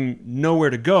gave him nowhere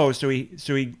to go, so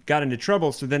he got into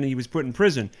trouble, so then he was put in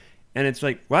prison. And it's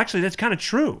like, well, actually, that's kind of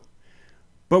true.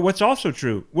 But what's also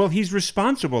true? Well, he's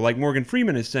responsible, like Morgan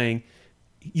Freeman is saying.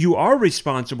 You are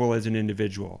responsible as an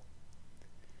individual.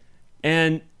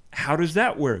 And how does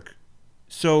that work?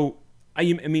 So,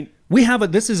 I mean, we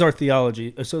have this is our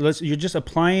theology. So you're just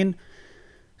applying.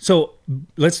 So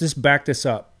let's just back this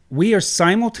up. We are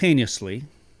simultaneously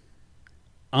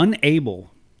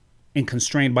unable and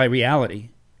constrained by reality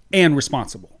and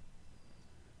responsible.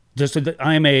 Just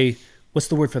I am what's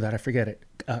the word for that? I forget it.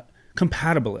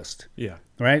 Compatibilist. Yeah.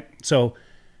 Right? So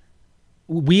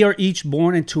we are each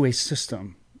born into a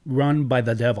system run by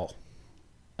the devil,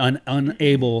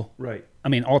 unable. Right. I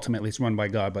mean, ultimately it's run by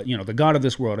God, but the God of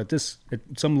this world at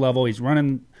some level, he's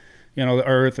running, the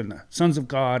earth and the sons of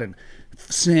God and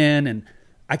sin, and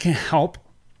I can't help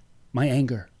my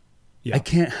anger. Yeah. I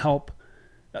can't help.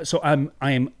 So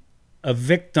I am a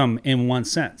victim in one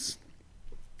sense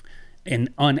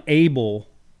and unable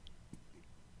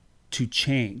to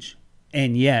change.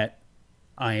 And yet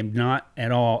I am not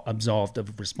at all absolved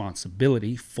of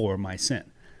responsibility for my sin,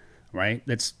 right?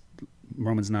 That's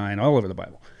Romans 9, all over the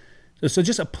Bible. So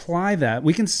just apply that.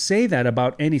 We can say that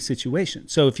about any situation.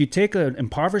 So if you take an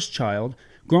impoverished child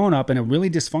growing up in a really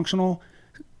dysfunctional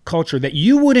culture that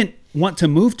you wouldn't want to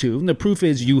move to, and the proof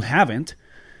is you haven't,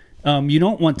 you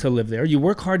don't want to live there. You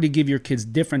work hard to give your kids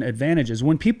different advantages.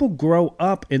 When people grow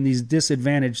up in these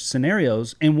disadvantaged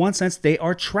scenarios, in one sense, they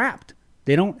are trapped.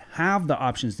 They don't have the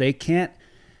options. They can't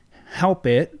help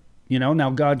it.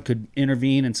 Now God could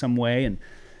intervene in some way and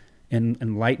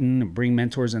enlighten and bring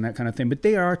mentors and that kind of thing, but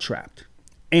they are trapped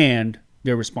and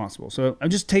they're responsible. So I'm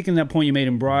just taking that point you made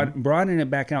and broadening it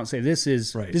back out and say this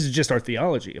is just our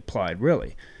theology applied,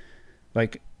 really.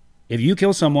 Like, if you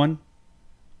kill someone,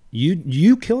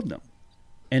 you killed them,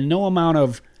 and no amount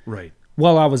of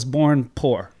well, I was born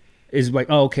poor is like,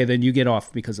 oh, okay, then you get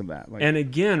off because of that. Like, and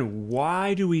again,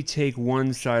 why do we take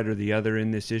one side or the other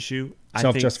in this issue?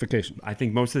 Self-justification. I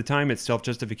think most of the time it's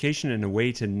self-justification and a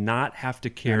way to not have to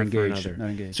care for another. Not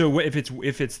engaged. So if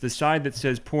it's the side that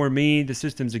says poor me, the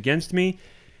system's against me,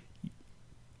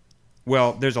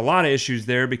 well, there's a lot of issues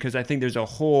there, because I think there's a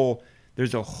whole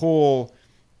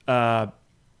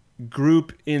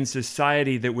group in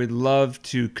society that would love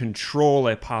to control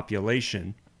a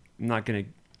population. I'm not going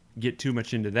to get too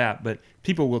much into that, but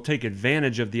people will take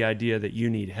advantage of the idea that you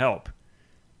need help,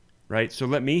 right? So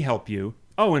let me help you.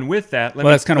 Oh, and with that,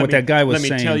 that's kind of what that guy was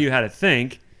saying. Let me tell you how to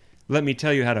think. Let me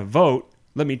tell you how to vote.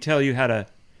 Let me tell you how to...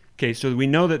 Okay, so we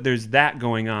know that there's that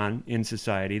going on in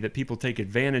society, that people take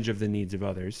advantage of the needs of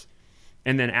others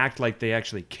and then act like they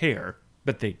actually care,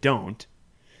 but they don't.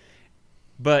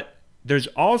 But there's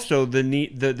also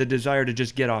the desire to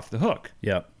just get off the hook.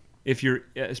 Yeah.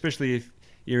 Especially if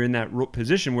you're in that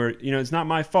position where, it's not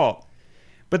my fault.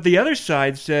 But the other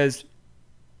side says,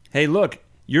 hey, look,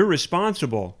 you're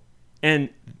responsible. And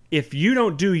if you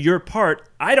don't do your part,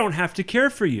 I don't have to care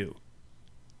for you.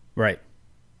 Right.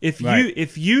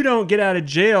 If you don't get out of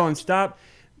jail and stop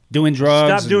doing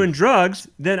drugs,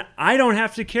 then I don't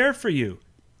have to care for you.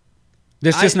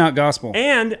 That's just not gospel.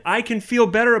 And I can feel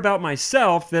better about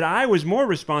myself that I was more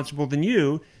responsible than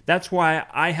you. That's why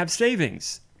I have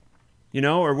savings,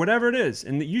 or whatever it is.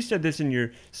 And you said this in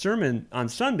your sermon on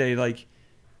Sunday, like,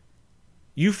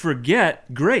 you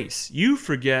forget grace. You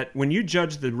forget when you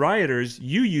judge the rioters,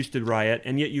 you used to riot,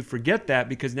 and yet you forget that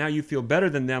because now you feel better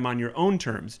than them on your own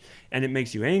terms. And it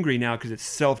makes you angry now because it's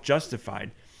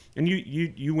self-justified. And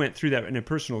you went through that in a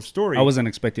personal story. I wasn't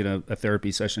expecting a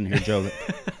therapy session here, Joe.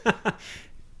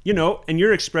 And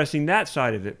you're expressing that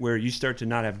side of it where you start to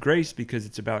not have grace because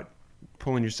it's about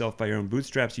pulling yourself by your own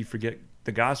bootstraps. You forget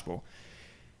the gospel.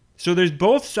 So there's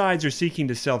both sides are seeking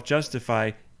to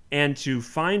self-justify and to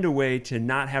find a way to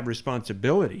not have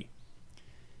responsibility.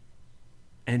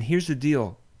 And here's the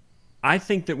deal. I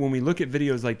think that when we look at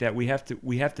videos like that, we have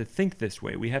to think this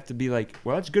way. We have to be like,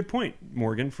 well, that's a good point,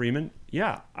 Morgan Freeman.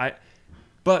 Yeah,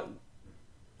 but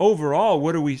overall,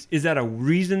 is that a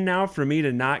reason now for me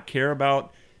to not care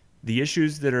about the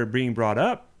issues that are being brought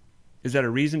up? Is that a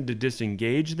reason to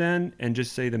disengage then and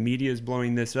just say the media is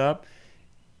blowing this up?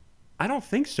 I don't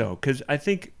think so, because I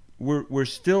think we're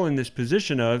still in this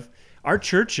position of our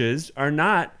churches are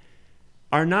not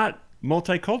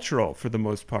multicultural for the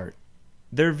most part.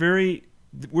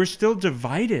 We're still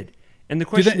divided. And the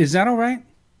question is that all right?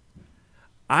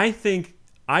 I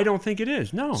don't think it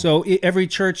is. No. So every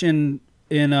church in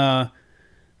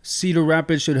Cedar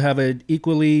Rapids should have an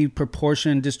equally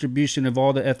proportioned distribution of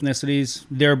all the ethnicities,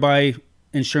 thereby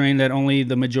ensuring that only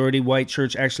the majority white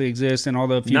church actually exists and all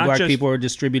the few black people are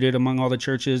distributed among all the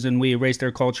churches, and we erase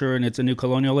their culture and it's a new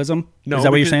colonialism? No, is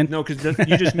that what you're saying? No, because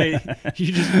you just made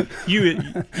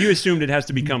you assumed it has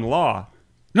to become law.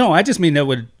 No, I just mean that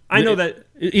would. I know that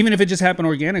even if it just happened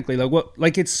organically,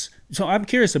 so I'm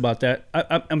curious about that.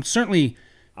 I'm certainly.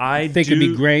 I think it'd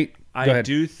be great. I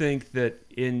do think that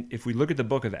if we look at the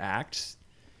book of Acts,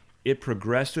 it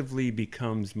progressively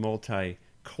becomes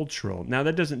multicultural. Now,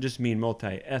 that doesn't just mean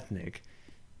multi-ethnic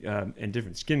and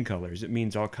different skin colors. It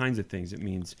means all kinds of things. It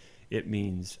means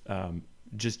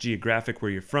just geographic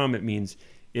where you're from. It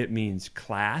means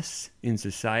class in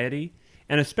society,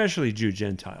 and especially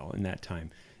Jew-Gentile in that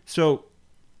time. So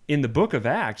in the book of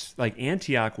Acts, like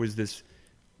Antioch was this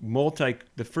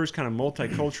the first kind of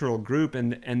multicultural group,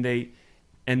 and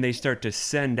they start to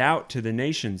send out to the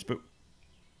nations. But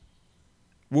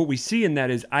what we see in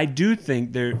that is, I do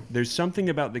think there's something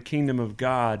about the kingdom of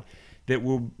God that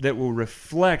will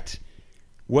reflect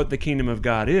what the kingdom of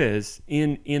God is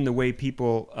in the way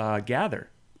people gather.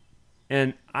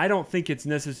 And I don't think it's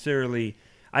necessarily.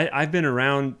 I've been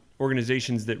around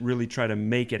organizations that really try to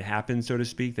make it happen, so to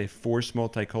speak. They force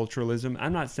multiculturalism.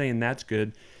 I'm not saying that's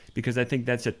good, because I think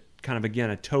that's a kind of,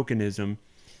 again, a tokenism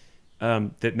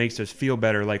that makes us feel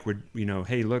better, like we're,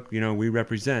 hey, look, we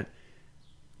represent,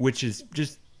 which is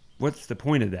just, what's the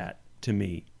point of that to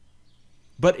me?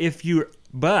 But if you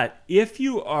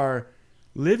are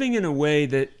living in a way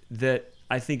that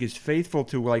I think is faithful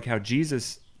to like how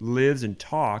Jesus lives and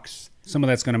talks, some of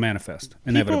that's going to manifest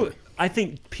inevitably. I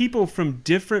think people from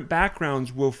different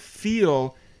backgrounds will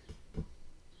feel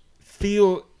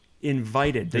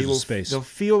invited. They'll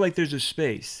feel like there's a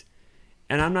space.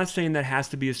 And I'm not saying that has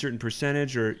to be a certain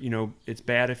percentage, or it's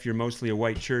bad if you're mostly a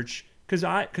white church,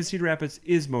 because Cedar Rapids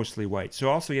is mostly white. So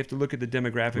also you have to look at the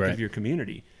demographic of your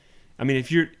community. I mean,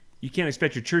 you can't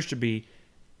expect your church to be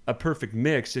a perfect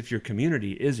mix if your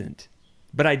community isn't.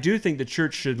 But I do think the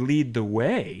church should lead the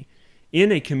way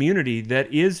in a community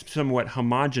that is somewhat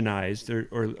homogenized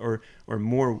or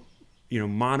more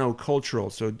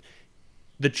monocultural. So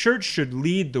the church should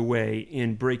lead the way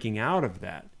in breaking out of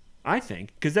that, I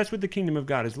think, because that's what the kingdom of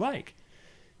God is like.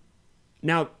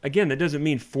 Now, again, that doesn't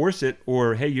mean force it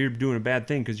or, hey, you're doing a bad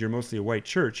thing because you're mostly a white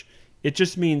church. It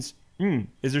just means,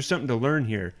 is there something to learn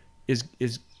here? Is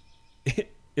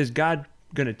God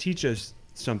going to teach us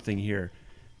something here?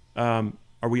 Are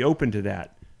we open to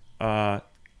that?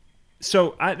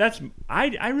 So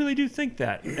I really do think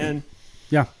that, and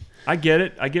yeah, I get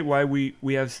it. I get why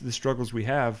we have the struggles we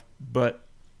have, but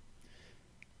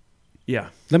yeah.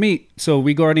 So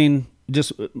regarding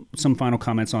just some final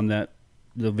comments on the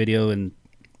video and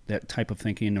that type of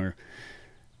thinking, or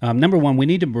number one, we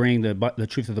need to bring the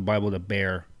truth of the Bible to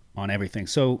bear on everything.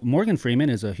 So Morgan Freeman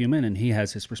is a human and he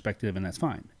has his perspective, and that's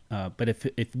fine. But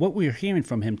if what we're hearing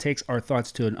from him takes our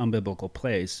thoughts to an unbiblical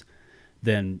place,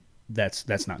 then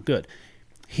that's not good.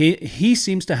 He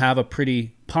seems to have a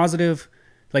pretty positive,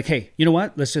 like, hey, you know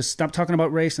what? Let's just stop talking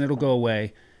about race and it'll go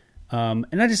away. And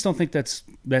I just don't think that's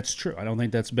true. I don't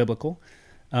think that's biblical.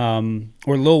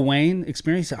 Or Lil Wayne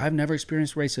experienced, I've never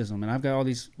experienced racism, and I've got all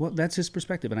these. Well, that's his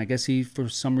perspective, and I guess he, for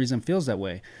some reason, feels that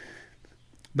way.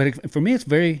 But for me, it's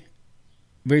very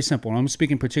very simple. I'm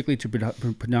speaking particularly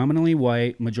to predominantly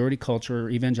white, majority culture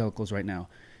evangelicals right now.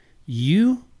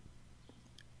 You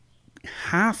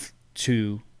have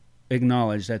to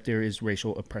acknowledge that there is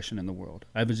racial oppression in the world.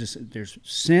 There's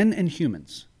sin in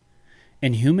humans,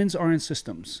 and humans are in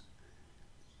systems,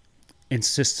 and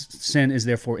sin is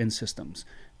therefore in systems.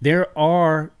 There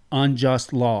are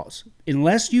unjust laws.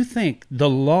 Unless you think the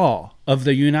law of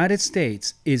the United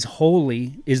States is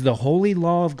the holy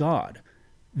law of God,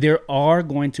 there are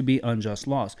going to be unjust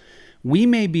laws. We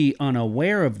may be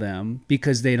unaware of them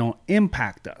because they don't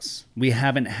impact us. We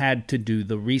haven't had to do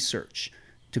the research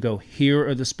to go, here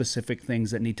are the specific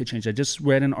things that need to change. I just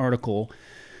read an article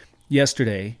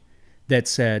yesterday that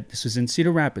said, this is in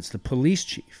Cedar Rapids, the police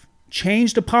chief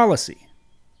changed a policy.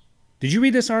 Did you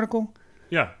read this article?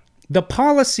 Yeah. The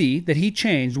policy that he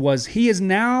changed was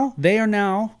they are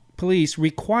now, police,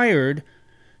 required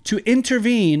to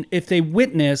intervene if they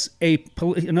witness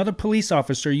another police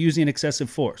officer using excessive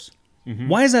force. Mm-hmm.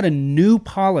 Why is that a new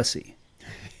policy?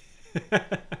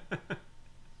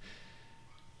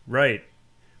 Right.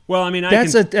 Well, I mean,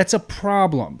 that's a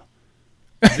problem.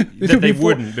 That they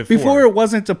wouldn't before. Before it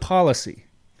wasn't a policy.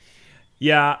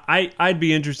 Yeah, I'd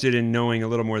be interested in knowing a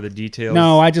little more of the details.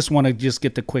 No, I just want to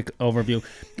get the quick overview.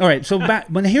 All right, so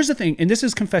but here's the thing, and this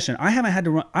is confession. I haven't had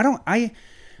to run.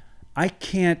 I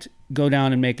can't go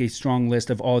down and make a strong list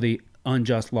of all the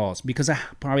unjust laws because I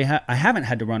haven't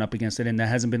had to run up against it, and that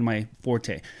hasn't been my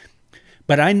forte.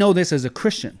 But I know this as a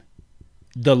Christian.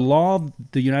 The law of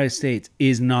the United States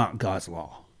is not God's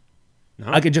law.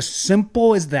 No. I could just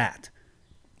simple as that.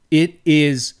 It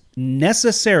is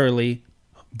necessarily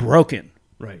broken.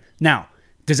 Right. Now,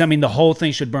 does that mean the whole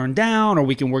thing should burn down or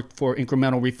we can work for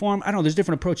incremental reform? I don't know. There's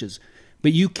different approaches.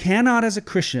 But you cannot, as a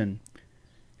Christian,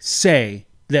 say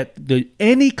that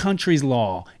any country's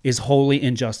law is wholly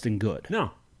unjust and good.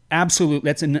 No. Absolutely.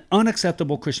 That's an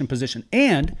unacceptable Christian position.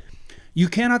 And you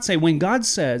cannot say, when God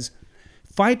says,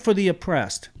 fight for the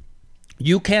oppressed,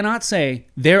 you cannot say,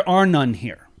 there are none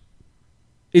here.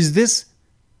 Is this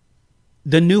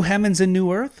the new heavens and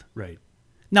new earth? Right.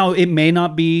 Now, it may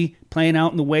not be playing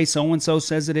out in the way so-and-so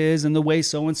says it is and the way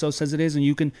so-and-so says it is, and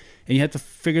you have to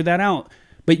figure that out.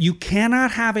 But you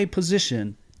cannot have a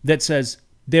position that says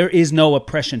there is no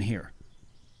oppression here.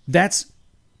 That's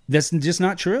just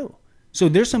not true. So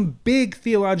there's some big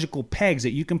theological pegs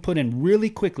that you can put in really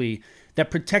quickly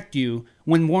that protect you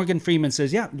when Morgan Freeman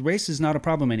says, yeah, race is not a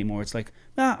problem anymore. It's like,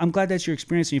 I'm glad that's your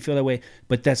experience and you feel that way,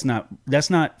 but that's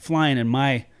not flying in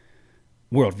my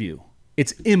worldview.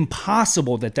 It's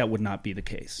impossible that would not be the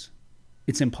case.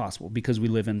 It's impossible because we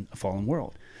live in a fallen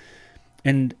world.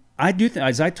 And I do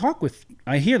as I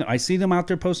hear them, I see them out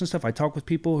there posting stuff. I talk with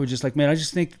people who are just like, man, I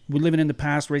just think we're living in the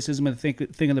past. Racism is a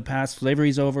thing of the past.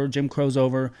 Slavery's over. Jim Crow's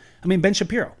over. I mean, Ben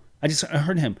Shapiro. I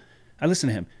heard him. I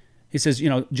listened to him. He says,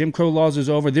 Jim Crow laws is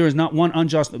over. There is not one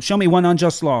unjust. Show me one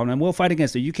unjust law, and we'll fight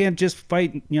against it. You can't just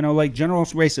fight, like general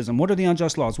racism. What are the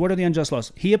unjust laws? What are the unjust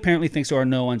laws? He apparently thinks there are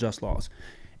no unjust laws,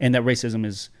 and that racism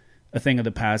is a thing of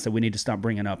the past that we need to stop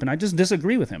bringing up. And I just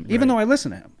disagree with him, even though I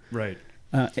listen to him. Right.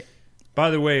 By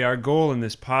the way, our goal in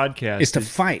this podcast is to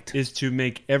fight. Is to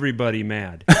make everybody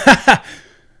mad.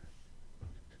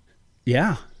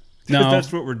 Yeah. No.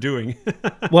 That's what we're doing.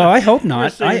 Well, I hope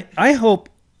not. Saying, I hope.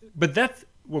 But that's...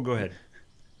 Well, go ahead.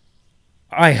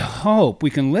 I hope we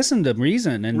can listen to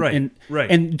reason.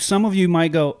 Right. And some of you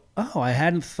might go, oh, I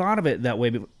hadn't thought of it that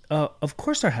way. But of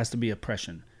course there has to be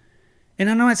oppression. And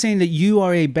I'm not saying that you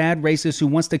are a bad racist who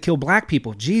wants to kill black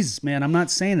people. Jesus, man, I'm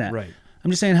not saying that. Right.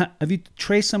 I'm just saying, have you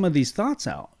traced some of these thoughts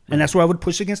out? And that's where I would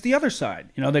push against the other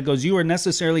side. That goes, you are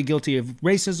necessarily guilty of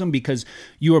racism because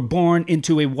you were born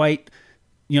into a white,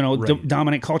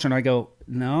 dominant culture. And I go,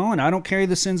 no, and I don't carry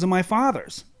the sins of my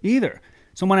fathers either.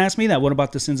 Someone asked me that, what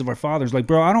about the sins of our fathers? Like,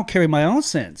 bro, I don't carry my own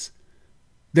sins.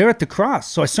 They're at the cross.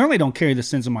 So I certainly don't carry the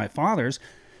sins of my fathers.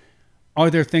 Are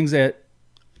there things that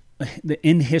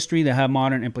in history that have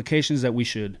modern implications that we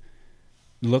should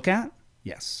look at?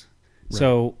 Yes. Right.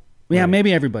 So, yeah,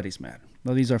 maybe everybody's mad.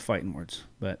 Well, these are fighting words.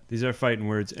 But these are fighting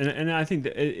words. And I think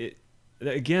that,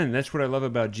 again, that's what I love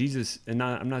about Jesus. And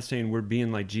I'm not saying we're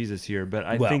being like Jesus here, but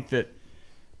I think that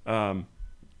I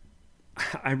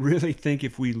really think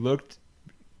if we looked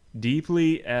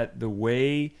deeply at the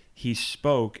way he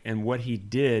spoke and what he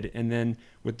did and then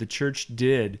what the church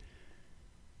did,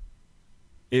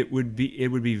 it would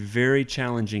be very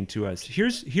challenging to us.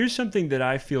 Here's something that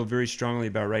I feel very strongly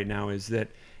about right now is that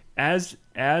as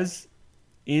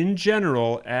in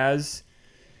general as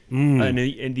in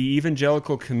the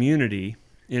evangelical community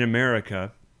in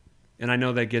America, and I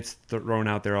know that gets thrown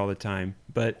out there all the time,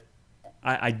 but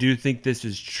I do think this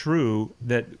is true,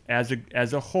 that as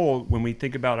a whole, when we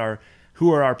think about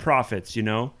who are our prophets, we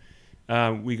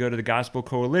go to the Gospel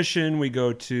Coalition, we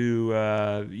go to,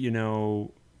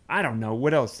 I don't know,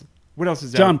 what else? What else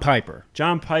is John Piper.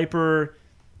 John Piper,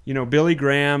 Billy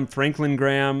Graham, Franklin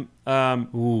Graham.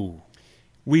 Ooh.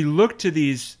 We look to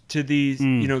these,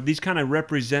 these kind of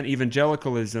represent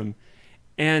evangelicalism,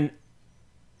 and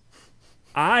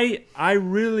I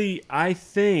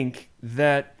think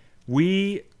that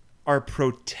we are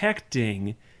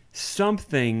protecting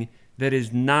something that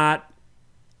is not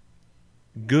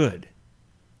good.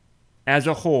 As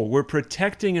a whole, we're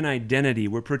protecting an identity,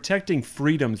 we're protecting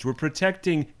freedoms, we're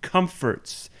protecting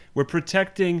comforts, we're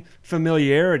protecting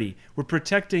familiarity, we're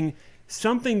protecting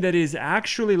something that is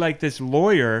actually, like this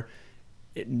lawyer,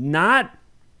 not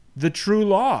the true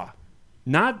law,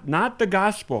 not the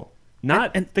gospel,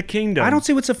 not the kingdom. I don't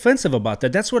see what's offensive about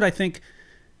that. That's what I think.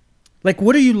 Like,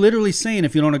 what are you literally saying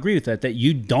if you don't agree with that? That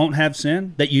you don't have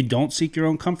sin? That you don't seek your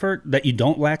own comfort? That you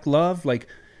don't lack love? Like,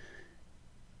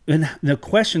 and the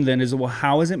question then is, well,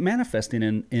 how is it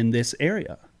manifesting in this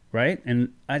area, right?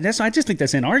 And I just think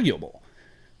that's inarguable.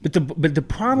 But the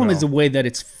problem is the way that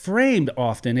it's framed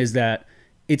often is that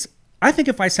I think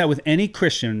if I sat with any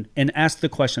Christian and asked the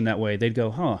question that way, they'd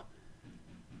go, huh.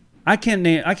 I can't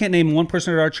name one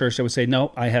person at our church that would say,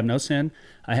 no, I have no sin.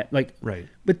 Right.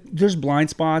 But there's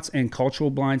blind spots and cultural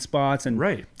blind spots, and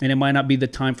right. And it might not be the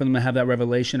time for them to have that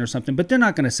revelation or something. But they're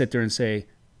not going to sit there and say,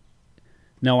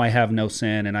 no, I have no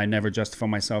sin, and I never justify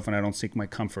myself, and I don't seek my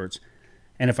comforts.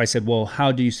 And if I said, well,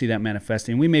 how do you see that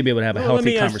manifesting? We may be able to have a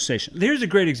healthy conversation. Here's a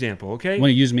great example, okay? Want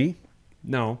to use me?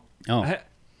 No. Oh.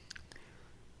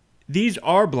 These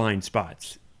are blind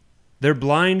spots. They're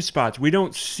blind spots. We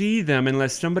don't see them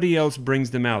unless somebody else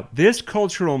brings them out. This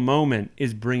cultural moment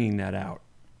is bringing that out.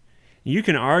 You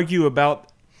can argue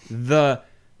about the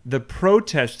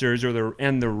protesters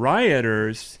and the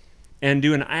rioters and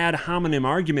do an ad hominem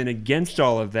argument against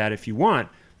all of that if you want,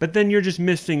 but then you're just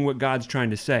missing what God's trying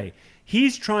to say.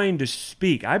 He's trying to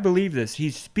speak. I believe this.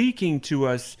 He's speaking to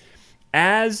us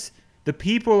as the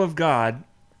people of God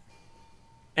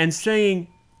and saying,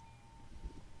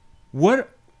 what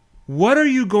are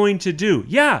you going to do?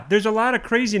 Yeah, there's a lot of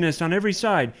craziness on every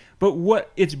side, but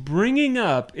what it's bringing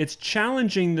up, it's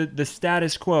challenging the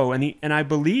status quo, and I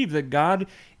believe that God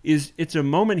it's a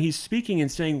moment he's speaking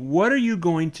and saying, what are you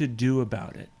going to do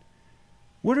about it?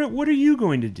 What are you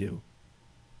going to do?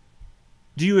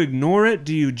 Do you ignore it?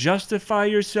 Do you justify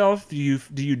yourself? Do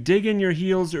you dig in your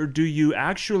heels, or do you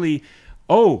actually,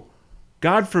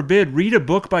 God forbid, read a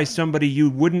book by somebody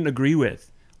you wouldn't agree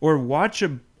with, or watch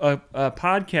a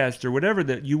podcast or whatever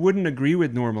that you wouldn't agree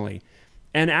with normally,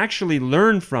 and actually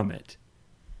learn from it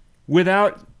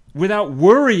without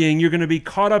worrying you're going to be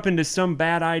caught up into some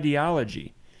bad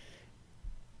ideology?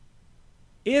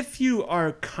 If you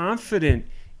are confident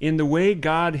in the way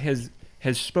God has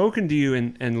spoken to you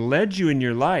and led you in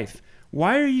your life,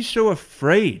 why are you so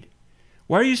afraid?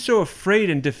 Why are you so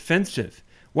afraid and defensive?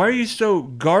 Why are you so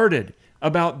guarded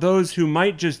about those who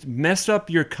might just mess up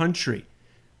your country?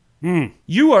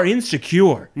 You are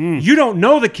insecure. You don't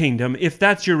know the kingdom if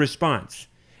that's your response.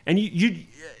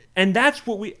 And that's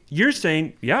what you're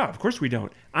saying, yeah, of course we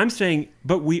don't. I'm saying,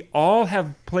 but we all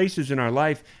have places in our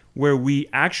life where we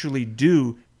actually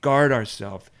do guard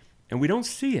ourselves, and we don't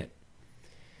see it.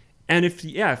 And if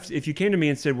you came to me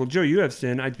and said, well, Joe, you have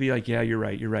sin, I'd be like, yeah, you're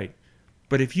right.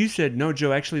 But if you said, no,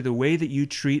 Joe, actually the way that you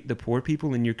treat the poor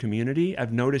people in your community,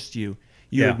 I've noticed you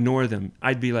ignore them,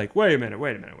 I'd be like, wait a minute.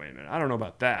 I don't know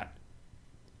about that.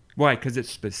 Why? Because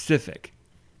it's specific.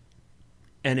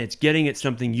 And it's getting at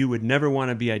something you would never want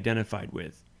to be identified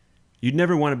with. You'd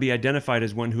never want to be identified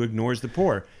as one who ignores the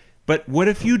poor. But what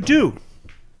if you do?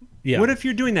 Yeah. What if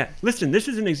you're doing that? Listen, this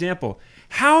is an example.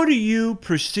 How do you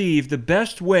perceive the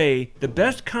best way, the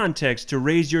best context to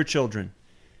raise your children?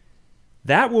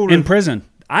 That will in prison.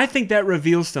 I think that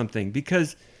reveals something,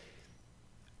 because,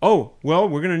 we're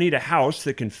going to need a house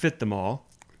that can fit them all.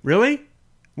 Really?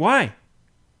 Why?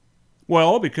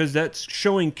 Well, because that's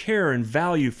showing care and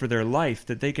value for their life,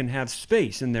 that they can have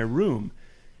space in their room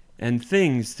and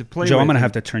things to play with. Joe, I'm going to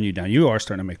have to turn you down. You are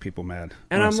starting to make people mad.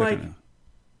 And I'm like,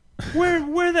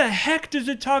 where the heck does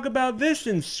it talk about this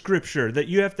in Scripture, that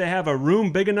you have to have a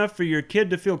room big enough for your kid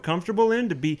to feel comfortable in,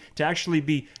 to actually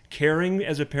be caring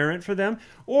as a parent for them?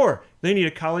 Or they need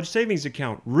a college savings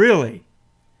account. Really?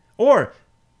 Or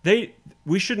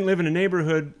we shouldn't live in a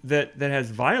neighborhood that has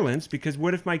violence, because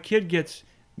what if my kid gets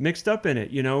mixed up in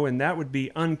it, and that would be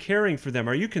uncaring for them?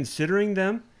 Are you considering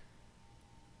them?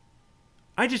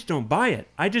 I just don't buy it.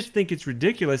 I just think it's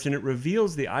ridiculous, and it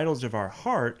reveals the idols of our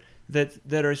heart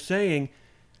that are saying,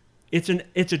 it's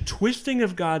a twisting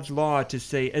of God's law to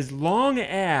say, as long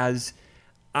as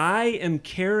I am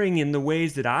caring in the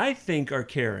ways that I think are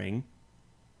caring,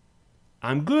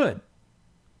 I'm good.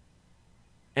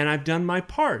 And I've done my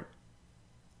part.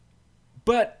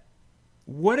 But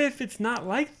what if it's not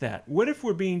like that? What if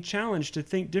we're being challenged to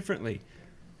think differently?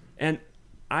 And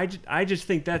I just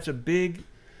think that's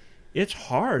it's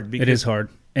hard. Because it is hard.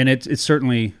 And it's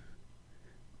certainly,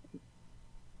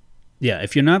 yeah,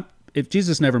 if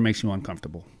Jesus never makes you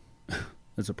uncomfortable,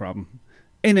 that's a problem.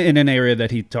 In an area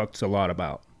that he talks a lot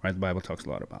about, right? The Bible talks a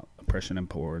lot about oppression and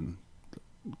poor and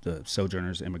the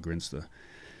sojourners, immigrants.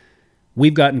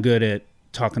 We've gotten good at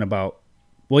talking about,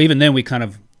 well, even then we kind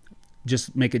of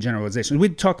just make a generalization. We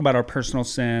talk about our personal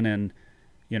sin and,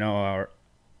 our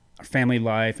family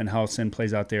life and how sin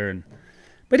plays out there.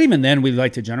 But even then we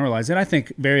like to generalize it. I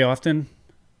think very often,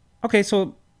 okay,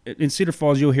 so in Cedar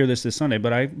Falls, you'll hear this Sunday,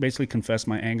 but I basically confessed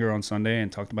my anger on Sunday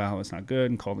and talked about how it's not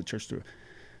good and called the church to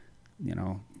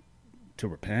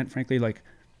repent, frankly. Like,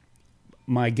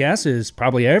 my guess is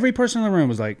probably every person in the room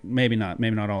was like, maybe not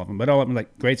all of them, but all of them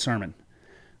like, great sermon.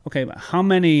 Okay, but how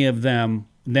many of them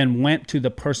then went to the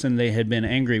person they had been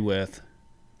angry with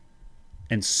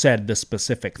and said the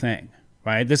specific thing,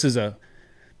 right? This is a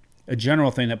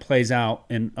general thing that plays out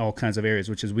in all kinds of areas,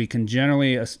 which is we can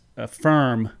generally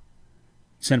affirm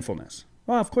sinfulness.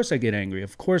 Well, of course I get angry.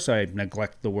 Of course I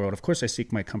neglect the world. Of course I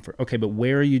seek my comfort. Okay, but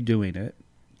where are you doing it?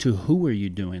 To who are you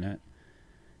doing it?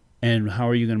 And how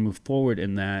are you going to move forward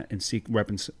in that and seek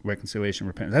reconciliation,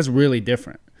 repentance? That's really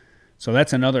different. So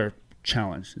that's another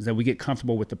challenge, is that we get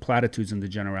comfortable with the platitudes and the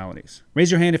generalities. Raise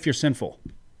your hand if you're sinful.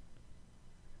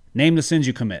 Name the sins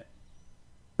you commit.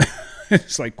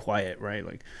 It's like quiet, right?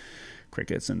 Like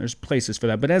crickets, and there's places for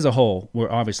that. But as a whole,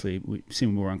 we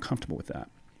seem more uncomfortable with that.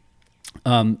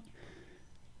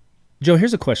 Joe,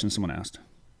 here's a question someone asked.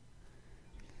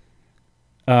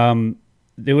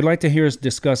 They would like to hear us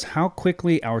discuss how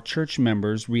quickly our church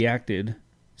members reacted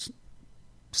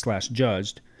 /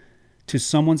 judged to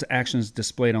someone's actions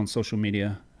displayed on social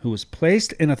media who was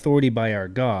placed in authority by our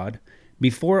God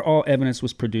before all evidence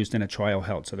was produced in a trial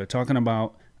held. So they're talking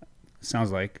about,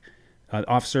 sounds like,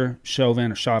 Officer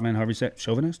Chauvin, however you say it,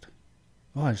 Chauvinist?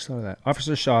 Oh, I just thought of that.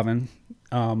 Officer Chauvin.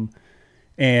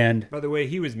 And by the way,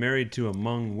 he was married to a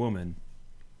Hmong woman.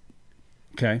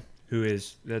 Okay.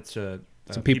 That's a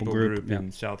people group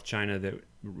in South China that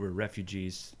were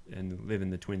refugees and live in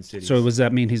the Twin Cities. So does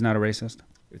that mean he's not a racist?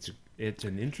 It's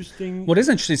an interesting... What is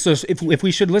interesting, so if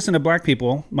we should listen to black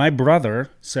people, my brother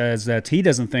says that he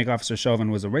doesn't think Officer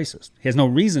Chauvin was a racist. He has no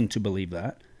reason to believe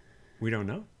that. We don't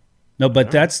know. No,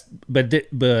 but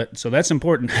so that's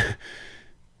important.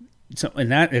 So,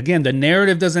 and that, again, the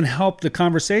narrative doesn't help the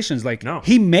conversations. Like, no.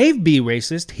 He may be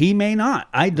racist, he may not.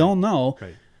 I don't know.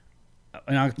 Right.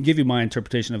 And I'll give you my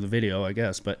interpretation of the video, I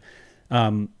guess. But,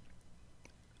 well,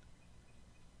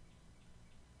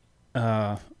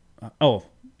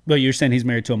 you're saying he's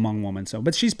married to a Hmong woman,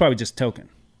 but she's probably just token.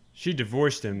 She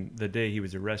divorced him the day he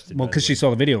was arrested. Well, because she saw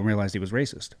the video and realized he was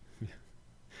racist.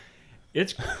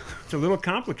 It's a little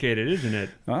complicated, isn't it?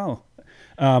 Oh.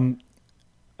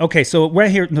 Okay, so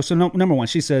right here, number one,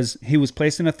 she says he was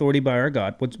placed in authority by our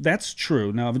God. Well, that's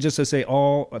true. Now, just to say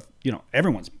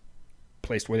everyone's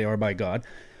placed where they are by God.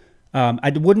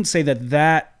 I wouldn't say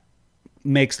that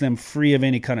makes them free of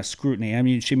any kind of scrutiny. I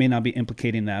mean, she may not be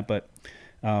implicating that, but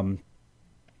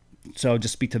so I'll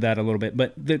just speak to that a little bit.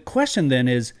 But the question then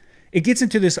is, it gets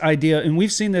into this idea, and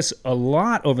we've seen this a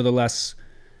lot over the last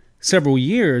several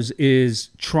years, is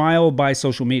trial by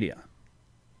social media.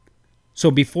 So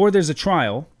before there's a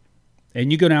trial,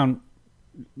 and you go down,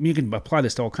 you can apply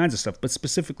this to all kinds of stuff, but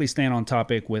specifically staying on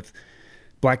topic with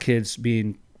black kids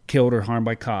being killed or harmed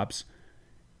by cops,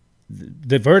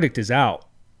 the verdict is out,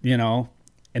 and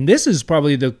this is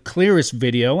probably the clearest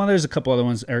video. Well, there's a couple other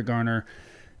ones, Eric Garner.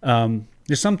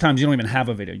 There's sometimes you don't even have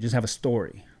a video, you just have a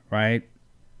story, right?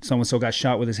 So-and-so got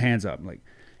shot with his hands up,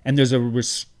 and there's a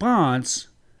response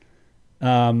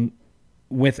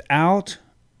without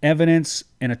evidence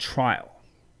in a trial.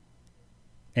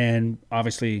 And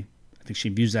obviously, I think she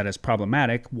views that as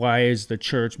problematic. Why is the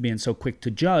church being so quick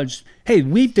to judge? Hey,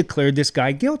 we've declared this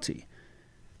guy guilty.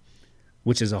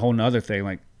 Which is a whole nother thing.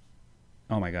 Like,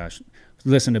 oh my gosh.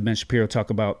 Listen to Ben Shapiro talk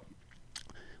about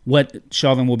what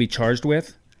Chauvin will be charged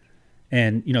with.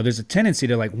 And, there's a tendency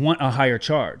to want a higher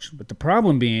charge. But the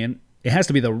problem being, it has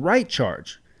to be the right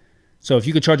charge. So if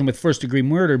you could charge him with first-degree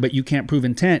murder, but you can't prove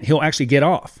intent, he'll actually get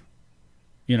off.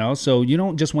 So you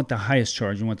don't just want the highest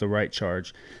charge, you want the right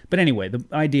charge. But anyway, the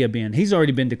idea being, he's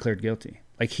already been declared guilty.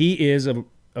 He is a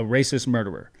racist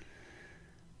murderer.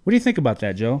 What do you think about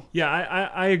that, Joe? Yeah,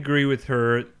 I agree with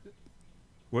her.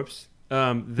 Whoops.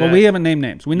 Well, we haven't named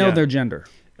names. We know Yeah. their gender.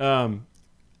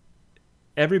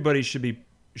 Everybody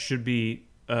should be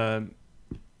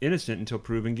innocent until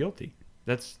proven guilty.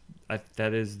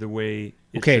 That is the way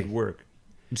it should work.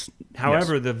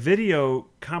 However, the video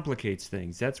complicates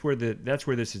things. That's where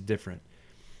this is different.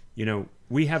 You know,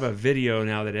 we have a video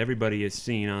now that everybody is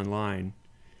seeing online.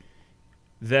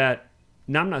 That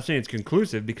now I'm not saying it's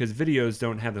conclusive because videos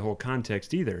don't have the whole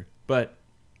context either, but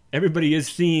everybody is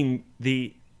seeing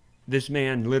this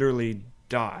man literally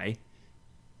die,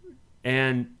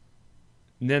 and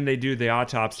then they do the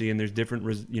autopsy, and there's different,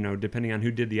 depending on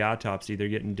who did the autopsy, they're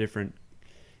getting different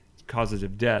causes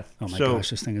of death. Oh my gosh,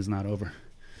 this thing is not over.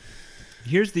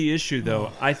 Here's the issue,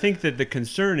 though. I think that the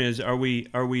concern is: are we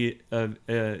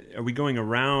going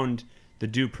around the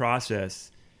due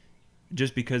process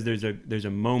just because there's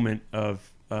a moment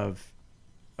of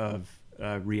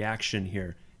reaction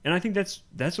here? And I think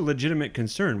that's a legitimate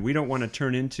concern. We don't want to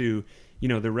turn into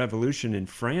the revolution in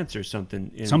France or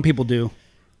something. Some people do,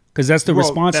 because that's the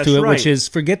response to it, which is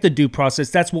forget the due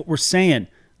process. That's what we're saying.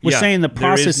 We're saying the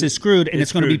process is screwed, and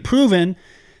it's going to be proven.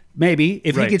 Maybe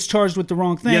if he gets charged with the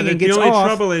wrong thing and gets off. The only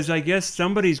trouble is, I guess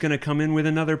somebody's going to come in with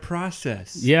another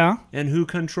process. Yeah. And who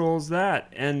controls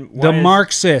that? And the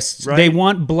Marxists. Right? They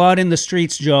want blood in the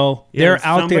streets, Joe. They're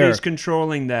out there. Somebody's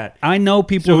controlling that. I know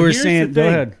people who are saying, go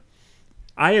ahead.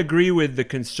 I agree with the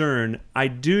concern. I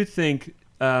do think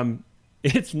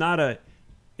it's not a.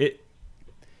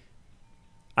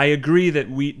 I agree that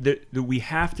we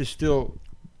have to still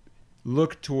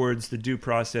look towards the due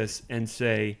process and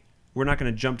say, we're not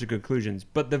going to jump to conclusions.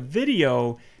 But the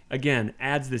video, again,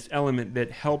 adds this element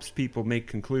that helps people make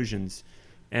conclusions.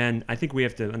 And I think we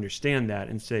have to understand that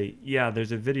and say, yeah,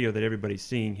 there's a video that everybody's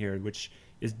seeing here, which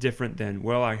is different than,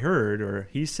 well, I heard or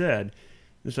he said.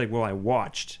 It's like, well, I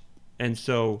watched. And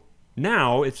so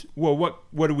now it's, well,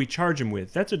 what do we charge him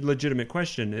with? That's a legitimate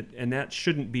question, and that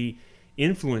shouldn't be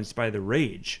influenced by the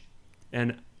rage.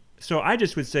 And so I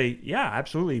just would say, yeah,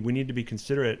 absolutely, we need to be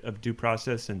considerate of due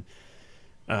process and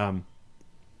but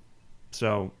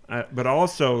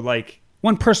also, like,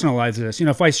 one personalizes this.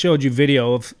 If I showed you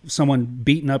video of someone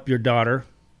beating up your daughter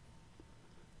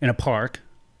in a park,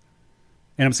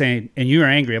 and I'm saying, and you're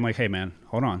angry, I'm like, hey man,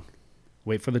 hold on,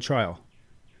 wait for the trial.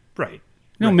 Right.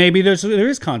 Maybe there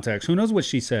is context. Who knows what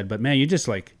she said? But man, you just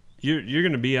like you're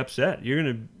going to be upset. You're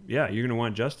going to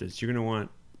want justice. You're going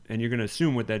to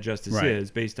assume what that justice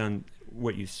is based on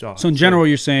what you saw. So in general,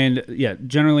 you're saying,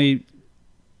 generally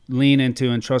lean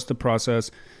into and trust the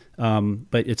process,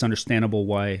 but it's understandable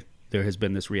why there has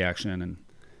been this reaction, and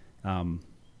I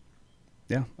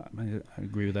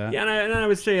agree with that. Yeah, and I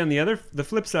would say on the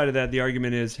flip side of that, the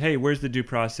argument is, hey, where's the due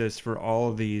process for all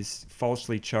of these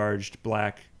falsely charged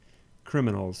black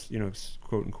criminals,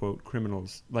 quote unquote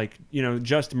criminals? Like,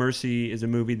 Just Mercy is a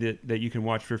movie that you can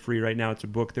watch for free right now. It's a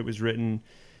book that was written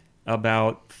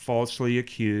about falsely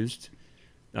accused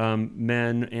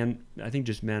men, and I think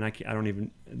just men. I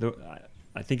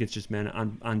think it's just men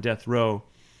on death row,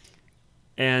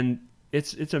 and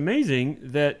it's amazing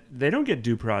that they don't get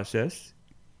due process.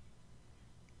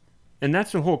 And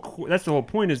that's the whole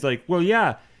point. Is like, well,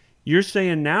 yeah, you're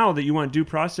saying now that you want due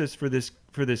process for this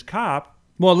cop.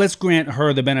 Well, let's grant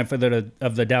her the benefit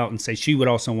of the doubt and say she would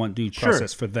also want due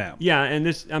process for them. Yeah, and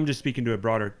I'm just speaking to a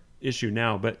broader issue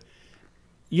now, but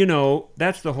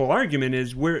that's the whole argument,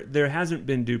 is where there hasn't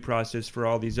been due process for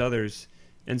all these others.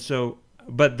 And so,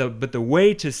 but the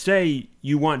way to say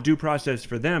you want due process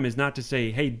for them is not to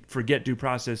say, hey, forget due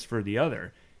process for the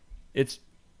other.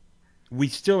 We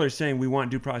still are saying we want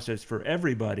due process for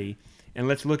everybody, and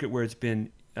let's look at where it's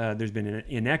been. There's been an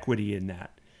inequity in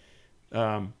that.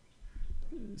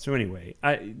 So anyway,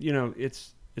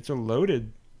 it's a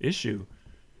loaded issue.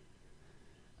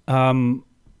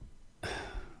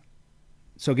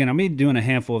 So again, I'm going to be doing a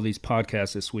handful of these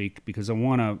podcasts this week because I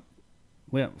want to,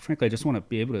 frankly, I just want to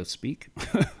be able to speak.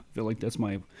 I feel like that's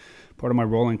part of my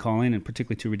role and calling, and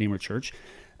particularly to Redeemer Church.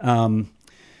 And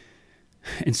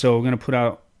so we're going to put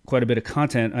out quite a bit of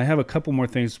content. I have a couple more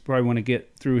things probably want to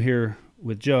get through here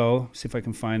with Joe. See if I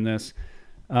can find this.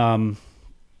 Man,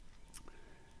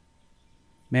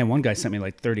 one guy sent me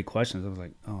like 30 questions. I was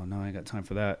like, oh no, I ain't got time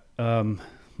for that.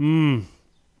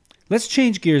 Let's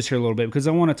change gears here a little bit because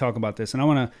I want to talk about this,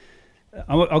 and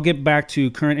I'll get back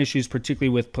to current issues, particularly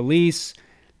with police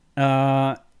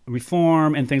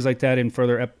reform and things like that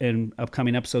in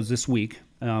upcoming episodes this week.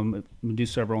 We'll do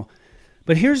several,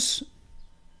 but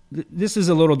this is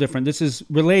a little different. This is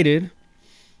related.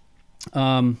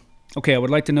 Okay, I would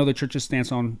like to know the church's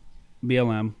stance on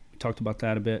BLM. We talked about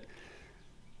that a bit.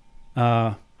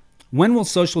 When will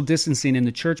social distancing in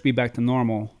the church be back to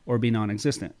normal or be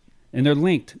non-existent? and they're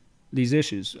linked, these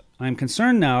issues. I'm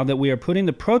concerned now that we are putting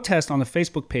the protest on the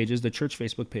Facebook pages, the church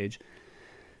Facebook page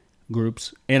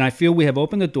groups, and I feel we have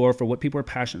opened the door for what people are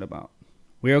passionate about.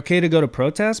 We're okay to go to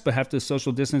protest, but have to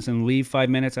social distance and leave 5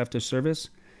 minutes after service.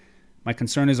 My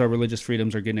concern is our religious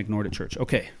freedoms are getting ignored at church.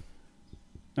 Okay.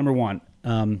 Number one,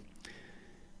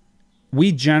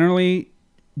 we generally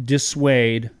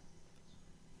dissuade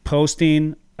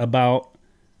posting about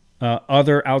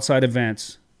other outside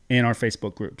events in our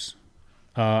Facebook groups.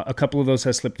 A couple of those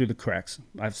have slipped through the cracks.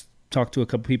 I've talked to a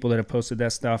couple people that have posted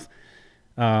that stuff.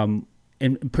 And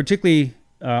particularly,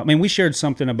 we shared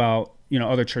something about,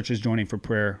 other churches joining for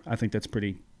prayer. I think that's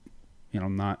pretty,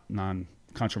 not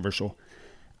non-controversial.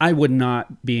 I would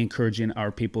not be encouraging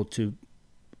our people to,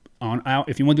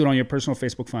 if you want to do it on your personal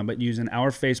Facebook, fine, but using our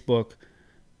Facebook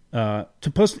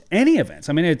to post any events.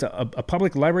 It's a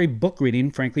public library book reading,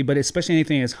 frankly, but especially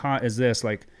anything as hot as this,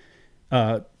 like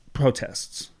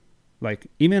protests. Like,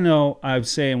 even though I would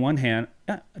say on one hand,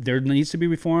 there needs to be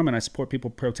reform and I support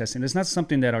people protesting, it's not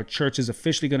something that our church is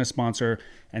officially going to sponsor.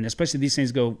 And especially these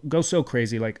things go so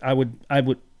crazy. Like I would,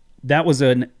 that was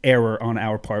an error on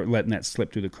our part, letting that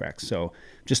slip through the cracks. So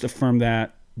just affirm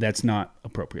that that's not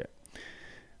appropriate.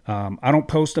 I don't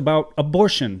post about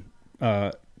abortion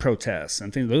protests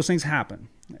and things. Those things happen.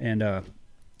 And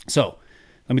so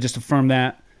let me just affirm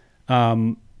that.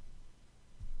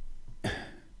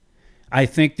 I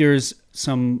think there's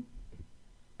some,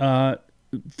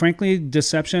 frankly,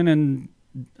 deception and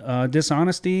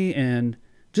dishonesty and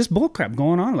just bullcrap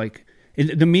going on. Like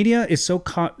the media is so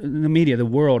caught. The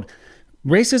world,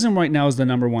 racism right now is the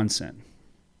number one sin.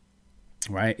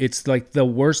 Right? It's like the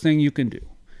worst thing you can do.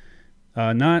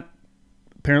 Not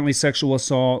apparently sexual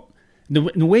assault.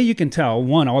 The way you can tell,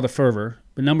 one, all the fervor,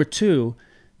 but number two,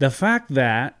 the fact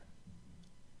that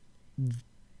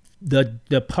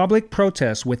the public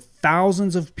protest with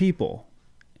thousands of people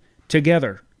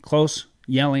together, close,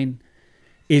 yelling,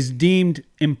 is deemed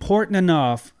important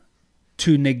enough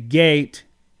to negate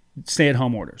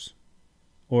stay-at-home orders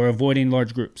or avoiding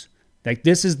large groups. Like,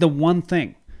 this is the one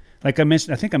thing. Like I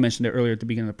mentioned, I think I mentioned it earlier at the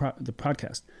beginning of the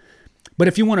podcast. But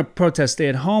if you want to protest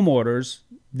stay-at-home orders,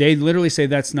 they literally say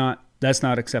that's not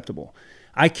acceptable.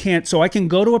 I can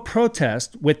go to a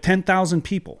protest with 10,000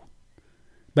 people,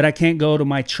 but I can't go to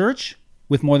my church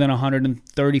with more than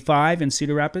 135 in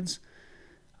Cedar Rapids.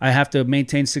 I have to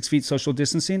maintain 6 feet social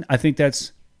distancing. I think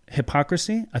that's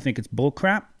hypocrisy. I think it's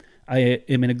bullcrap. I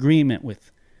am in agreement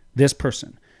with this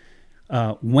person.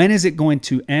 When is it going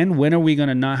to end? When are we going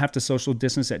to not have to social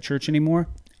distance at church anymore?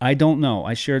 I don't know.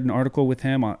 I shared an article with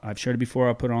him. I've shared it before.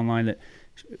 I'll put it online that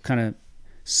kind of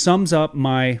sums up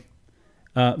my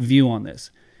view on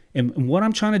this. And what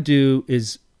I'm trying to do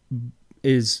is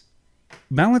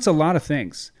balance a lot of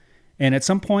things. And at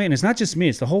some point, and it's not just me,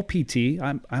 it's the whole PT.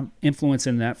 I'm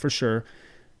influencing that for sure.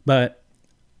 But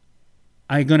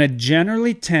I'm going to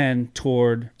generally tend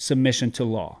toward submission to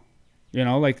law.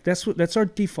 Like that's our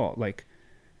default. Like,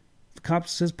 if the cop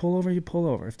says pull over, you pull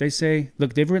over. If they say,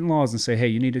 look, they've written laws and say, hey,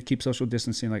 you need to keep social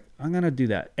distancing, like, I'm going to do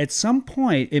that. At some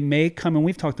point, it may come, and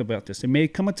we've talked about this, it may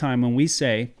come a time when we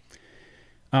say,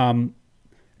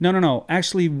 no,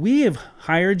 actually, we have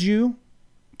hired you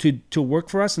to work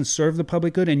for us and serve the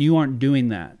public good, and you aren't doing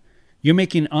that. You're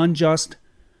putting unjust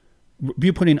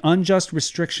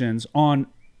restrictions on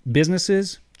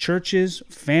businesses, churches,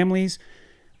 families.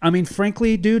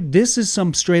 Frankly, dude, this is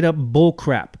some straight up bull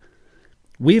crap.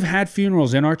 We've had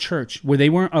funerals in our church where they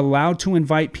weren't allowed to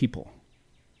invite people.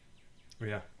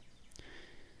 Yeah.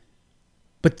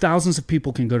 But thousands of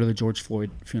people can go to the George Floyd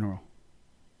funeral.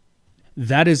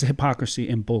 That is hypocrisy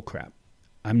and bull crap.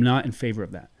 I'm not in favor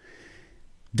of that.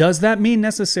 Does that mean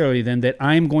necessarily then that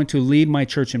I'm going to lead my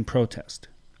church in protest?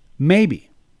 Maybe.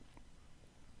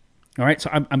 All right, so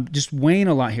I'm just weighing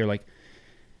a lot here. Like,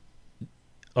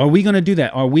 are we going to do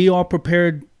that? Are we all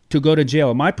prepared to go to jail?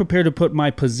 Am I prepared to put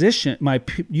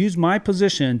use my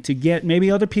position to get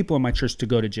maybe other people in my church to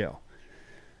go to jail?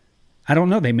 I don't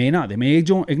know. They may not. They may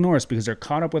ignore us because they're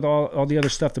caught up with all the other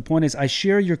stuff. The point is, I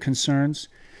share your concerns.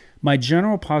 My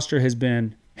general posture has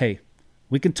been, hey,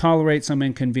 we can tolerate some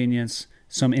inconvenience,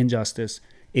 some injustice.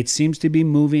 It seems to be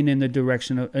moving in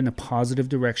a positive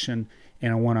direction,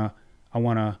 and I want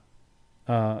to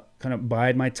kind of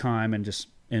bide my time and just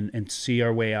and see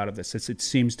our way out of this. It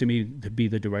seems to me to be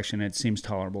the direction, and it seems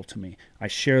tolerable to me. I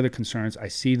share the concerns. I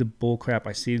see the bullcrap.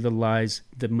 I see the lies,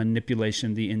 the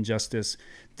manipulation, the injustice,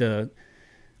 the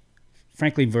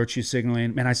frankly virtue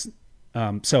signaling. Man,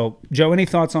 so Joe, any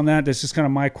thoughts on that? That's just kind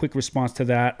of my quick response to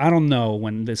that. I don't know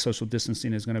when the social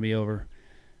distancing is going to be over.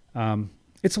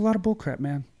 It's a lot of bullcrap,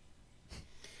 man.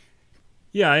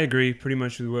 Yeah, I agree pretty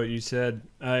much with what you said.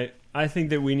 I think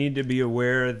that we need to be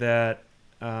aware that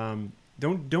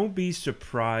don't be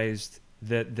surprised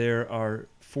that there are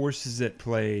forces at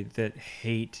play that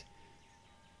hate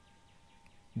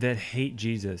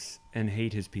Jesus and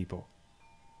hate his people.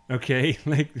 Okay?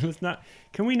 Like,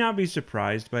 can we not be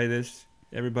surprised by this,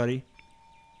 everybody?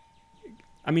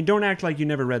 I mean, don't act like you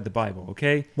never read the Bible,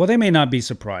 okay? Well, they may not be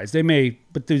surprised. They may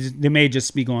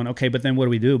just be going, okay, but then what do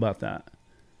we do about that?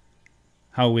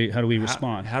 How do we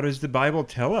respond? How does the Bible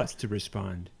tell us to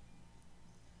respond?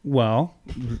 Well,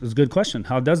 it's a good question.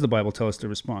 How does the Bible tell us to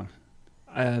respond?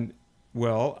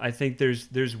 Well, I think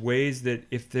there's ways that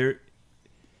if there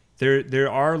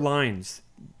are lines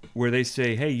where they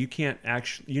say, hey, you can't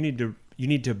actually, you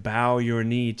need to bow your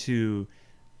knee to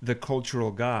the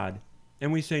cultural God,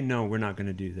 and we say no, we're not going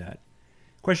to do that.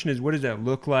 Question is, what does that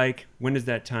look like? When does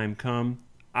that time come?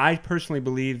 I personally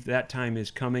believe that time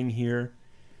is coming here.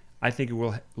 I think it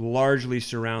will largely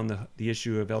surround the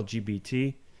issue of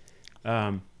LGBT.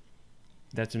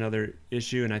 That's another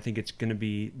issue, and I think it's going to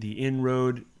be the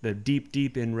inroad, the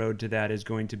deep inroad to that is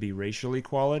going to be racial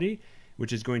equality,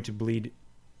 which is going to bleed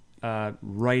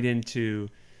right into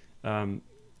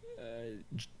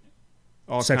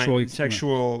all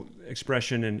sexual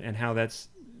expression and how that's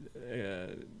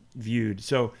viewed.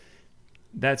 So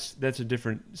that's a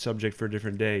different subject for a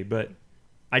different day. But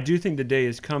I do think the day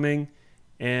is coming,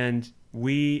 and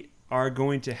we are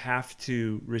going to have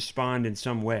to respond in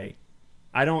some way.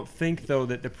 I don't think, though,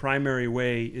 that the primary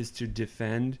way is to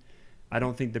defend. I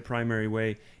don't think the primary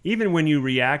way, even when you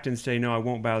react and say, no, I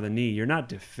won't bow the knee, you're not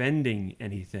defending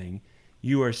anything.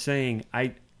 You are saying,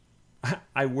 I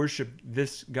worship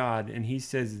this God, and he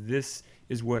says this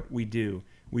is what we do.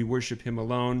 We worship him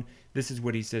alone. This is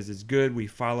what he says is good. We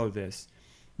follow this.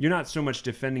 You're not so much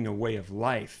defending a way of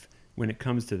life when it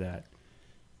comes to that.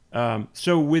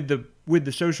 So with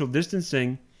the social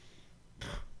distancing,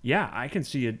 yeah, I can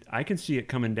see it. I can see it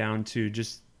coming down to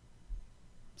just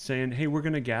saying, "Hey, we're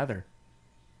going to gather.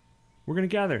 We're going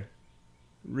to gather,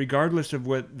 regardless of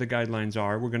what the guidelines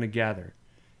are. We're going to gather."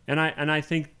 And I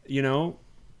think,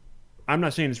 I'm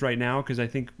not saying this right now because I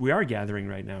think we are gathering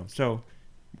right now, so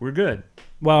we're good.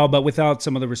 Well, but without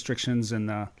some of the restrictions and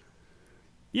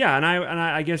yeah, and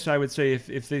I guess I would say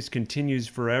if this continues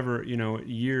forever, a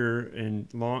year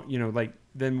and long,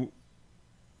 then.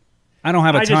 I don't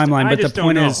have a timeline, but the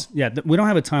point is, we don't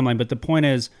have a timeline, but the point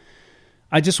is,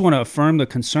 I just want to affirm the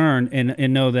concern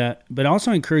and know that, but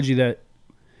also encourage you that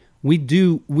we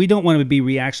don't want to be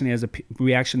reactionary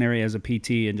as a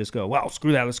PT and just go, well,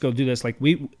 screw that, let's go do this. Like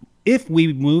if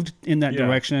we moved in that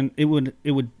direction, it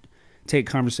would take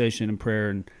conversation and prayer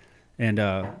and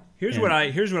here's what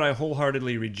I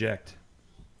wholeheartedly reject.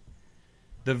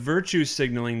 The virtue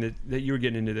signaling that you were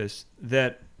getting into this,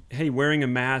 that, hey, wearing a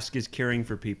mask is caring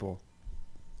for people.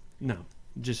 No,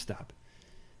 just stop.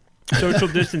 Social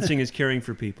distancing is caring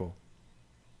for people.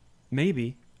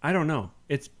 Maybe. I don't know.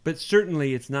 But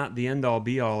certainly it's not the end all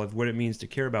be all of what it means to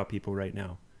care about people right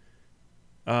now.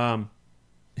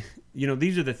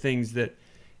 These are the things that,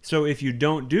 so if you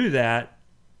don't do that,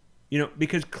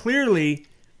 because clearly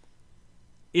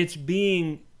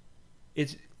the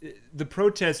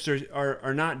protests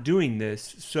are not doing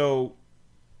this. So.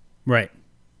 Right.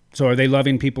 So are they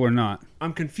loving people or not?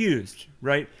 I'm confused,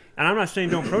 right? And I'm not saying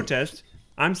don't protest.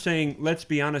 I'm saying let's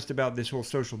be honest about this whole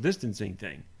social distancing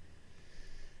thing.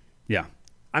 Yeah.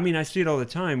 I mean, I see it all the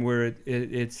time where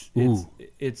it's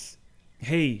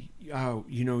hey,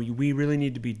 we really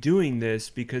need to be doing this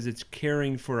because it's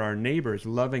caring for our neighbors,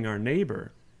 loving our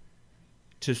neighbor,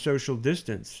 to social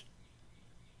distance.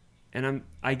 And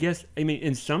I guess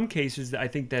in some cases I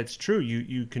think that's true.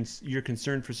 You're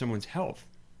concerned for someone's health.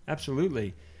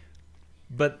 Absolutely.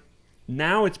 But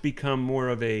now it's become more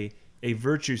of a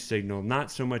virtue signal,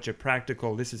 not so much a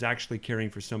practical, this is actually caring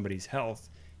for somebody's health.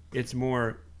 It's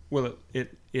more, well,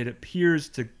 it appears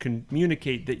to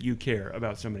communicate that you care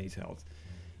about somebody's health.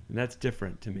 And that's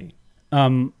different to me.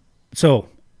 So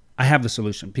I have the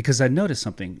solution because I noticed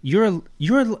something.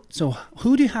 So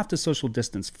who do you have to social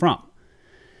distance from?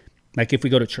 Like if we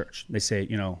go to church, they say,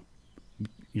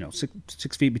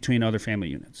 6 feet between other family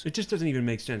units. It just doesn't even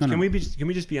make sense. No. Can we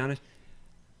just be honest?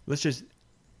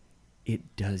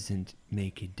 It doesn't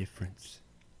make a difference.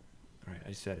 All right,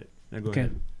 I said it. Now go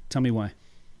ahead. Tell me why.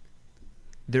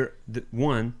 There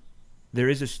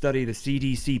is a study the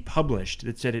CDC published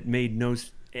that said it made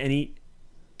any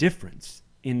difference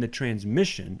in the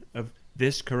transmission of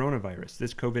this coronavirus,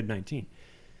 this COVID-19.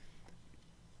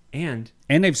 And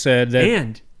they've said that.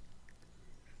 And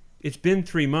it's been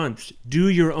 3 months. Do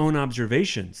your own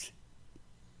observations.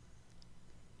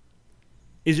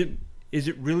 Is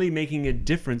it really making a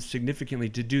difference significantly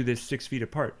to do this 6 feet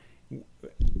apart?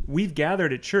 we've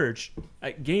gathered at church.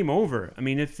 Game over. I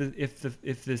mean, if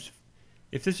this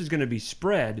is going to be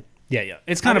spread, yeah,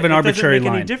 it's kind of an arbitrary line.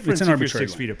 line. Any difference It's an if you're arbitrary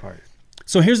 6 line. feet apart.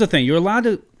 So here's the thing: you're allowed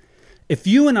to.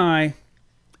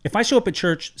 If I show up at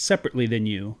church separately than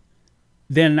you,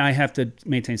 then I have to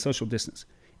maintain social distance.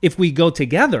 If we go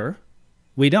together,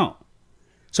 we don't.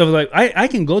 So like I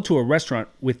can go to a restaurant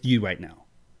with you right now,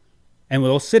 and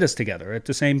we'll sit us together at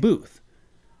the same booth.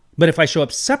 But if I show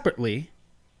up separately,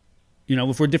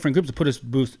 if we're different groups, to put us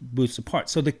booths apart.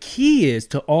 So the key is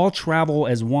to all travel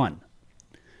as one.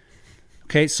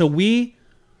 Okay, so we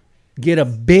get a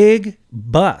big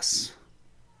bus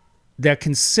that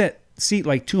can seat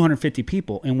like 250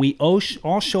 people, and we all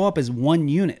show up as one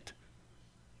unit.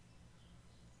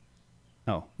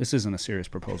 Oh, this isn't a serious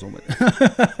proposal,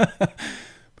 but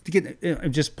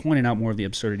I'm just pointing out more of the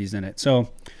absurdities in it. So,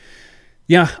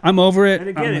 yeah, I'm over it. And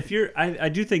again, I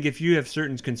do think if you have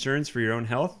certain concerns for your own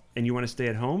health and you want to stay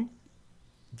at home,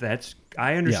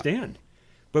 I understand. Yeah.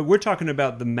 But we're talking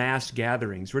about the mass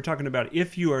gatherings. We're talking about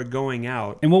if you are going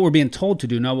out. And what we're being told to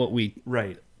do, not what we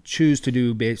right. choose to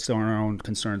do based on our own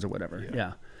concerns or whatever.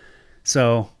 Yeah.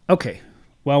 So, okay.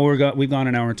 Well, we've gone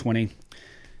an hour and 20.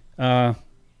 Yeah.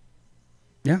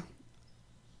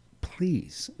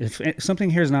 Please, if something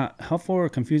here is not helpful or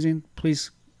confusing,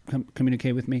 please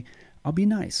communicate with me. I'll be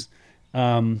nice.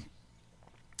 I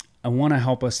want to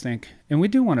help us think. And we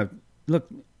do want to look.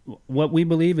 What we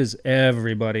believe is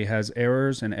everybody has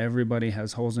errors and everybody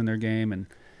has holes in their game,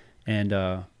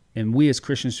 and we as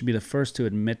Christians should be the first to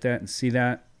admit that and see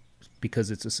that, because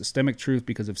it's a systemic truth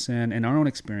because of sin and our own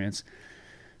experience.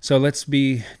 So let's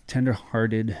be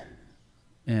tender-hearted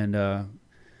and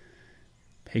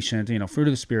patient, fruit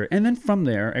of the Spirit, and then from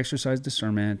there exercise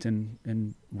discernment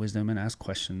and wisdom and ask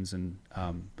questions. And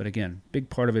but again,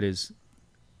 big part of it is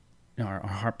our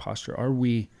heart posture. Are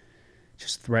we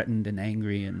just threatened and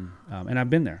angry, and I've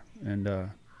been there,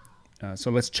 and so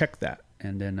let's check that,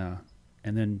 and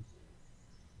then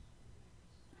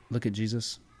look at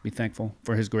Jesus, be thankful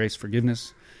for His grace,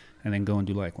 forgiveness, and then go and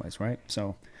do likewise. Right?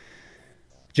 So,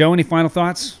 Joe, any final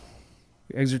thoughts,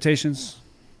 exhortations?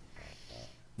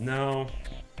 No,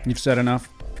 you've said enough.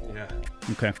 Yeah.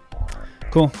 Okay.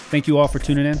 Cool. Thank you all for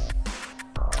tuning in.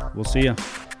 We'll see you.